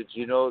 Did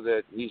you know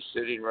that he's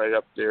sitting right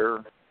up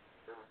there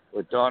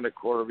with Donna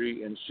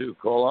Corby and Sue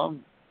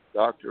Cullum,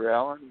 Dr.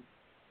 Allen?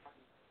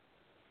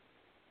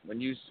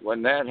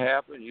 When that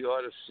happened, you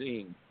ought to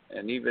seen,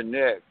 and even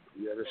Nick,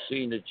 you ought to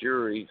seen the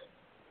jury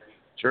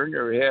turn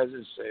their heads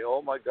and say,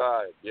 "Oh my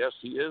God, yes,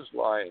 he is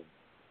lying."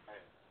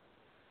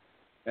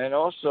 And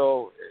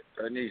also,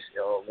 when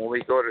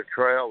we go to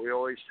trial, we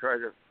always try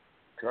to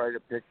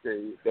pick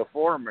the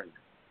foreman.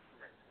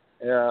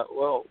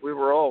 Well, we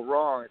were all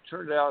wrong. It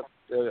turned out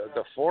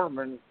the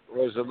foreman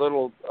was a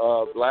little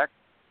black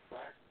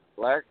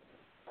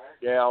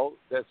gal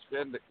that's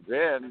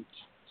been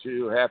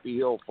to Happy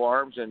Hill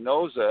Farms and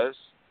knows us.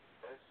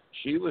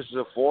 She was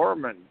the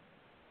foreman.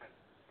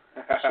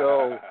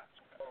 So,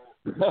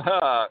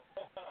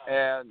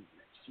 and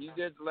she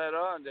didn't let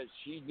on that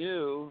she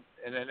knew.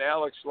 And then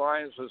Alex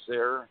Lyons was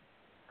there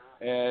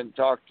and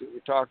we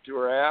talked to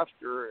her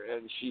after,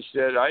 and she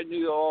said, "I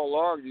knew all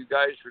along you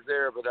guys were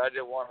there, but I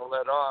didn't want to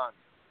let on."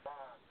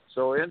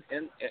 So in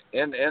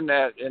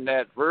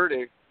that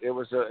verdict, it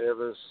was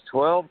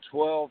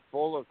 12-12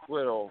 full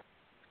acquittal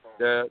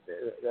that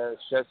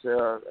sets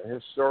a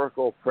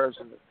historical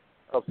precedent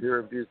up here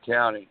in Butte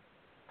County.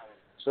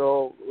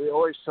 So we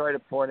always try to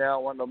point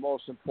out one of the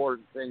most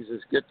important things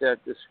is get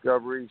that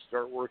discovery,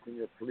 start working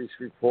your police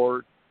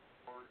report,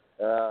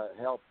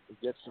 help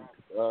get some.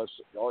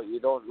 You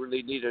don't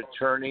really need an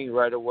attorney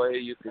right away.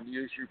 You can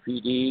use your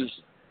PDs.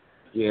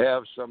 You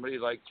have somebody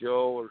like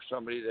Joe or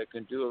somebody that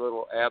can do a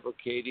little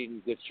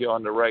advocating, get you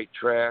on the right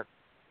track,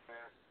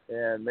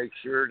 and make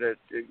sure that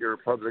you're a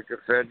public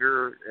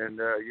offender, and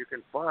you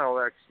can file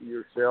that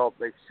yourself.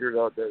 Make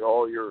sure that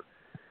all your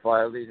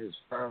filing is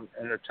done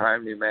in a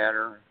timely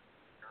manner.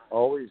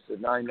 Always the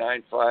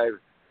 995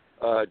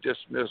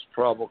 dismiss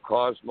probable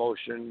cause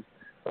motion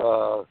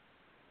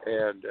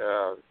and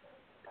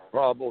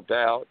probable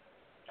doubt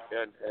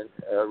and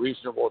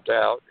reasonable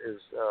doubt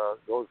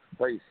those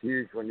plays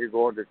huge when you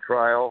go into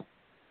trial.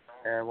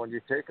 And when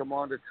you take them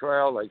on to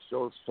trial, like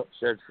Joe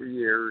said for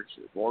years,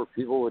 if more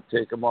people would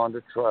take them on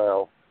to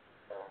trial,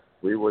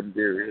 we wouldn't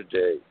be here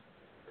today.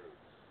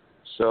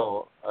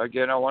 So,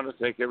 again, I want to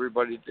thank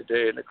everybody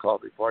today in the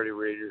Coffee Party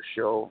Radio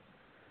Show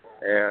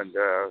and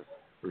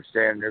for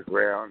standing their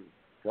ground,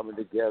 coming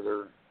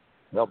together,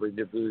 helping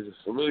to be the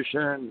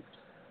solution,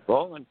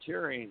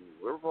 volunteering.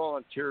 We're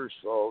volunteers,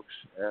 folks,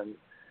 and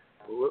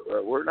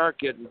we're not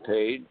getting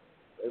paid.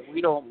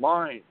 we don't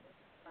mind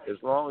as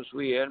long as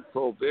we end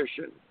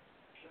prohibition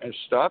and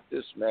stop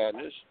this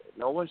madness.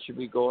 No one should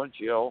be going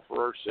to jail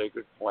for our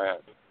sacred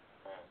plant.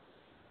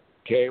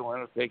 Okay, I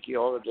want to thank you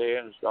all today,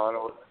 and it's Donna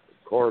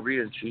Corby,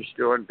 and she's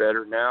doing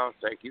better now.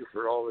 Thank you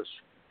for all this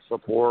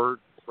support,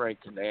 Frank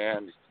and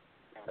Ann,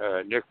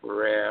 Nick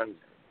Moran,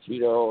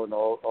 Tito, and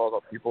all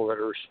the people that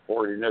are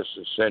supporting us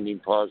and sending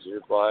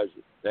positive vibes.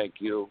 Thank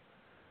you.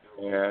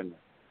 And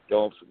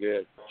don't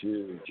forget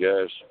to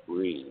just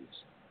breathe.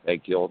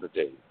 Thank you all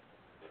today.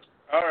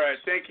 All right.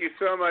 Thank you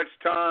so much,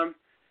 Tom,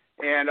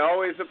 and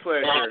always a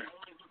pleasure.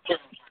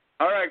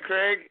 All right,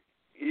 Craig,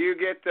 you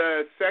get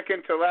the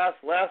second to last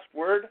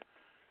word.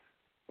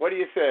 What do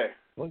you say?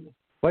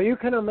 Well, you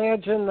can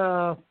imagine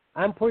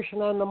I'm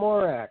pushing on the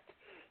MORE Act.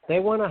 They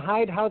want to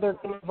hide how they're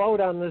going to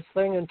vote on this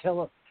thing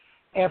until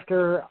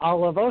after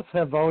all of us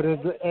have voted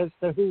as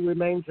to who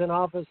remains in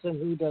office and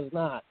who does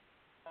not.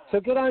 So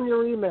get on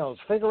your emails,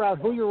 figure out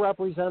who your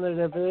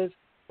representative is,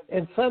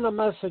 and send a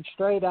message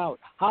straight out.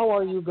 How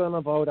are you going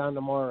to vote on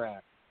the MORE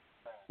Act?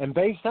 And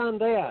based on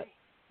that,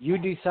 you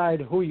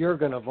decide who you're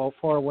going to vote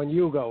for when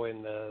you go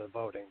in the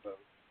voting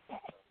booth.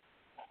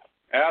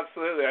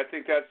 Absolutely. I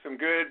think that's some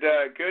good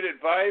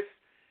advice,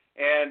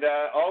 and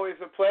always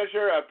a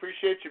pleasure. I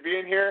appreciate you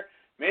being here.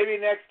 Maybe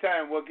next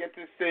time we'll get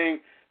this thing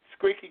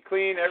squeaky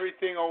clean.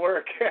 Everything will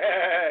work.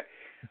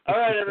 All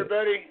right,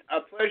 everybody. A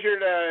pleasure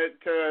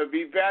to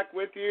be back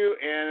with you,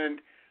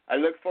 and I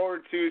look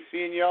forward to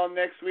seeing you all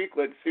next week.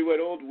 Let's see what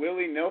old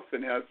Willie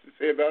Nelson has to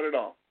say about it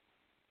all.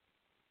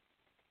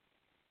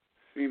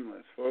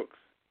 Seamless, folks.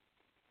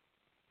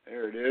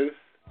 There it is.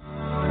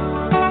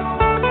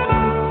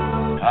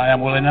 Hi,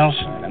 I'm Willie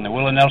Nelson, and the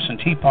Willie Nelson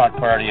Teapot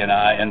Party and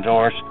I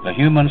endorse the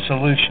Human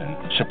Solution,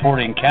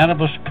 supporting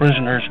cannabis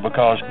prisoners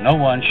because no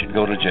one should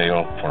go to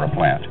jail for a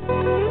plant.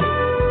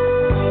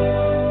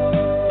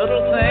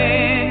 Little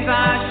things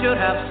I should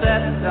have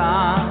said and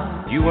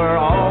done, you were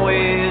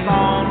always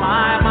on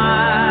my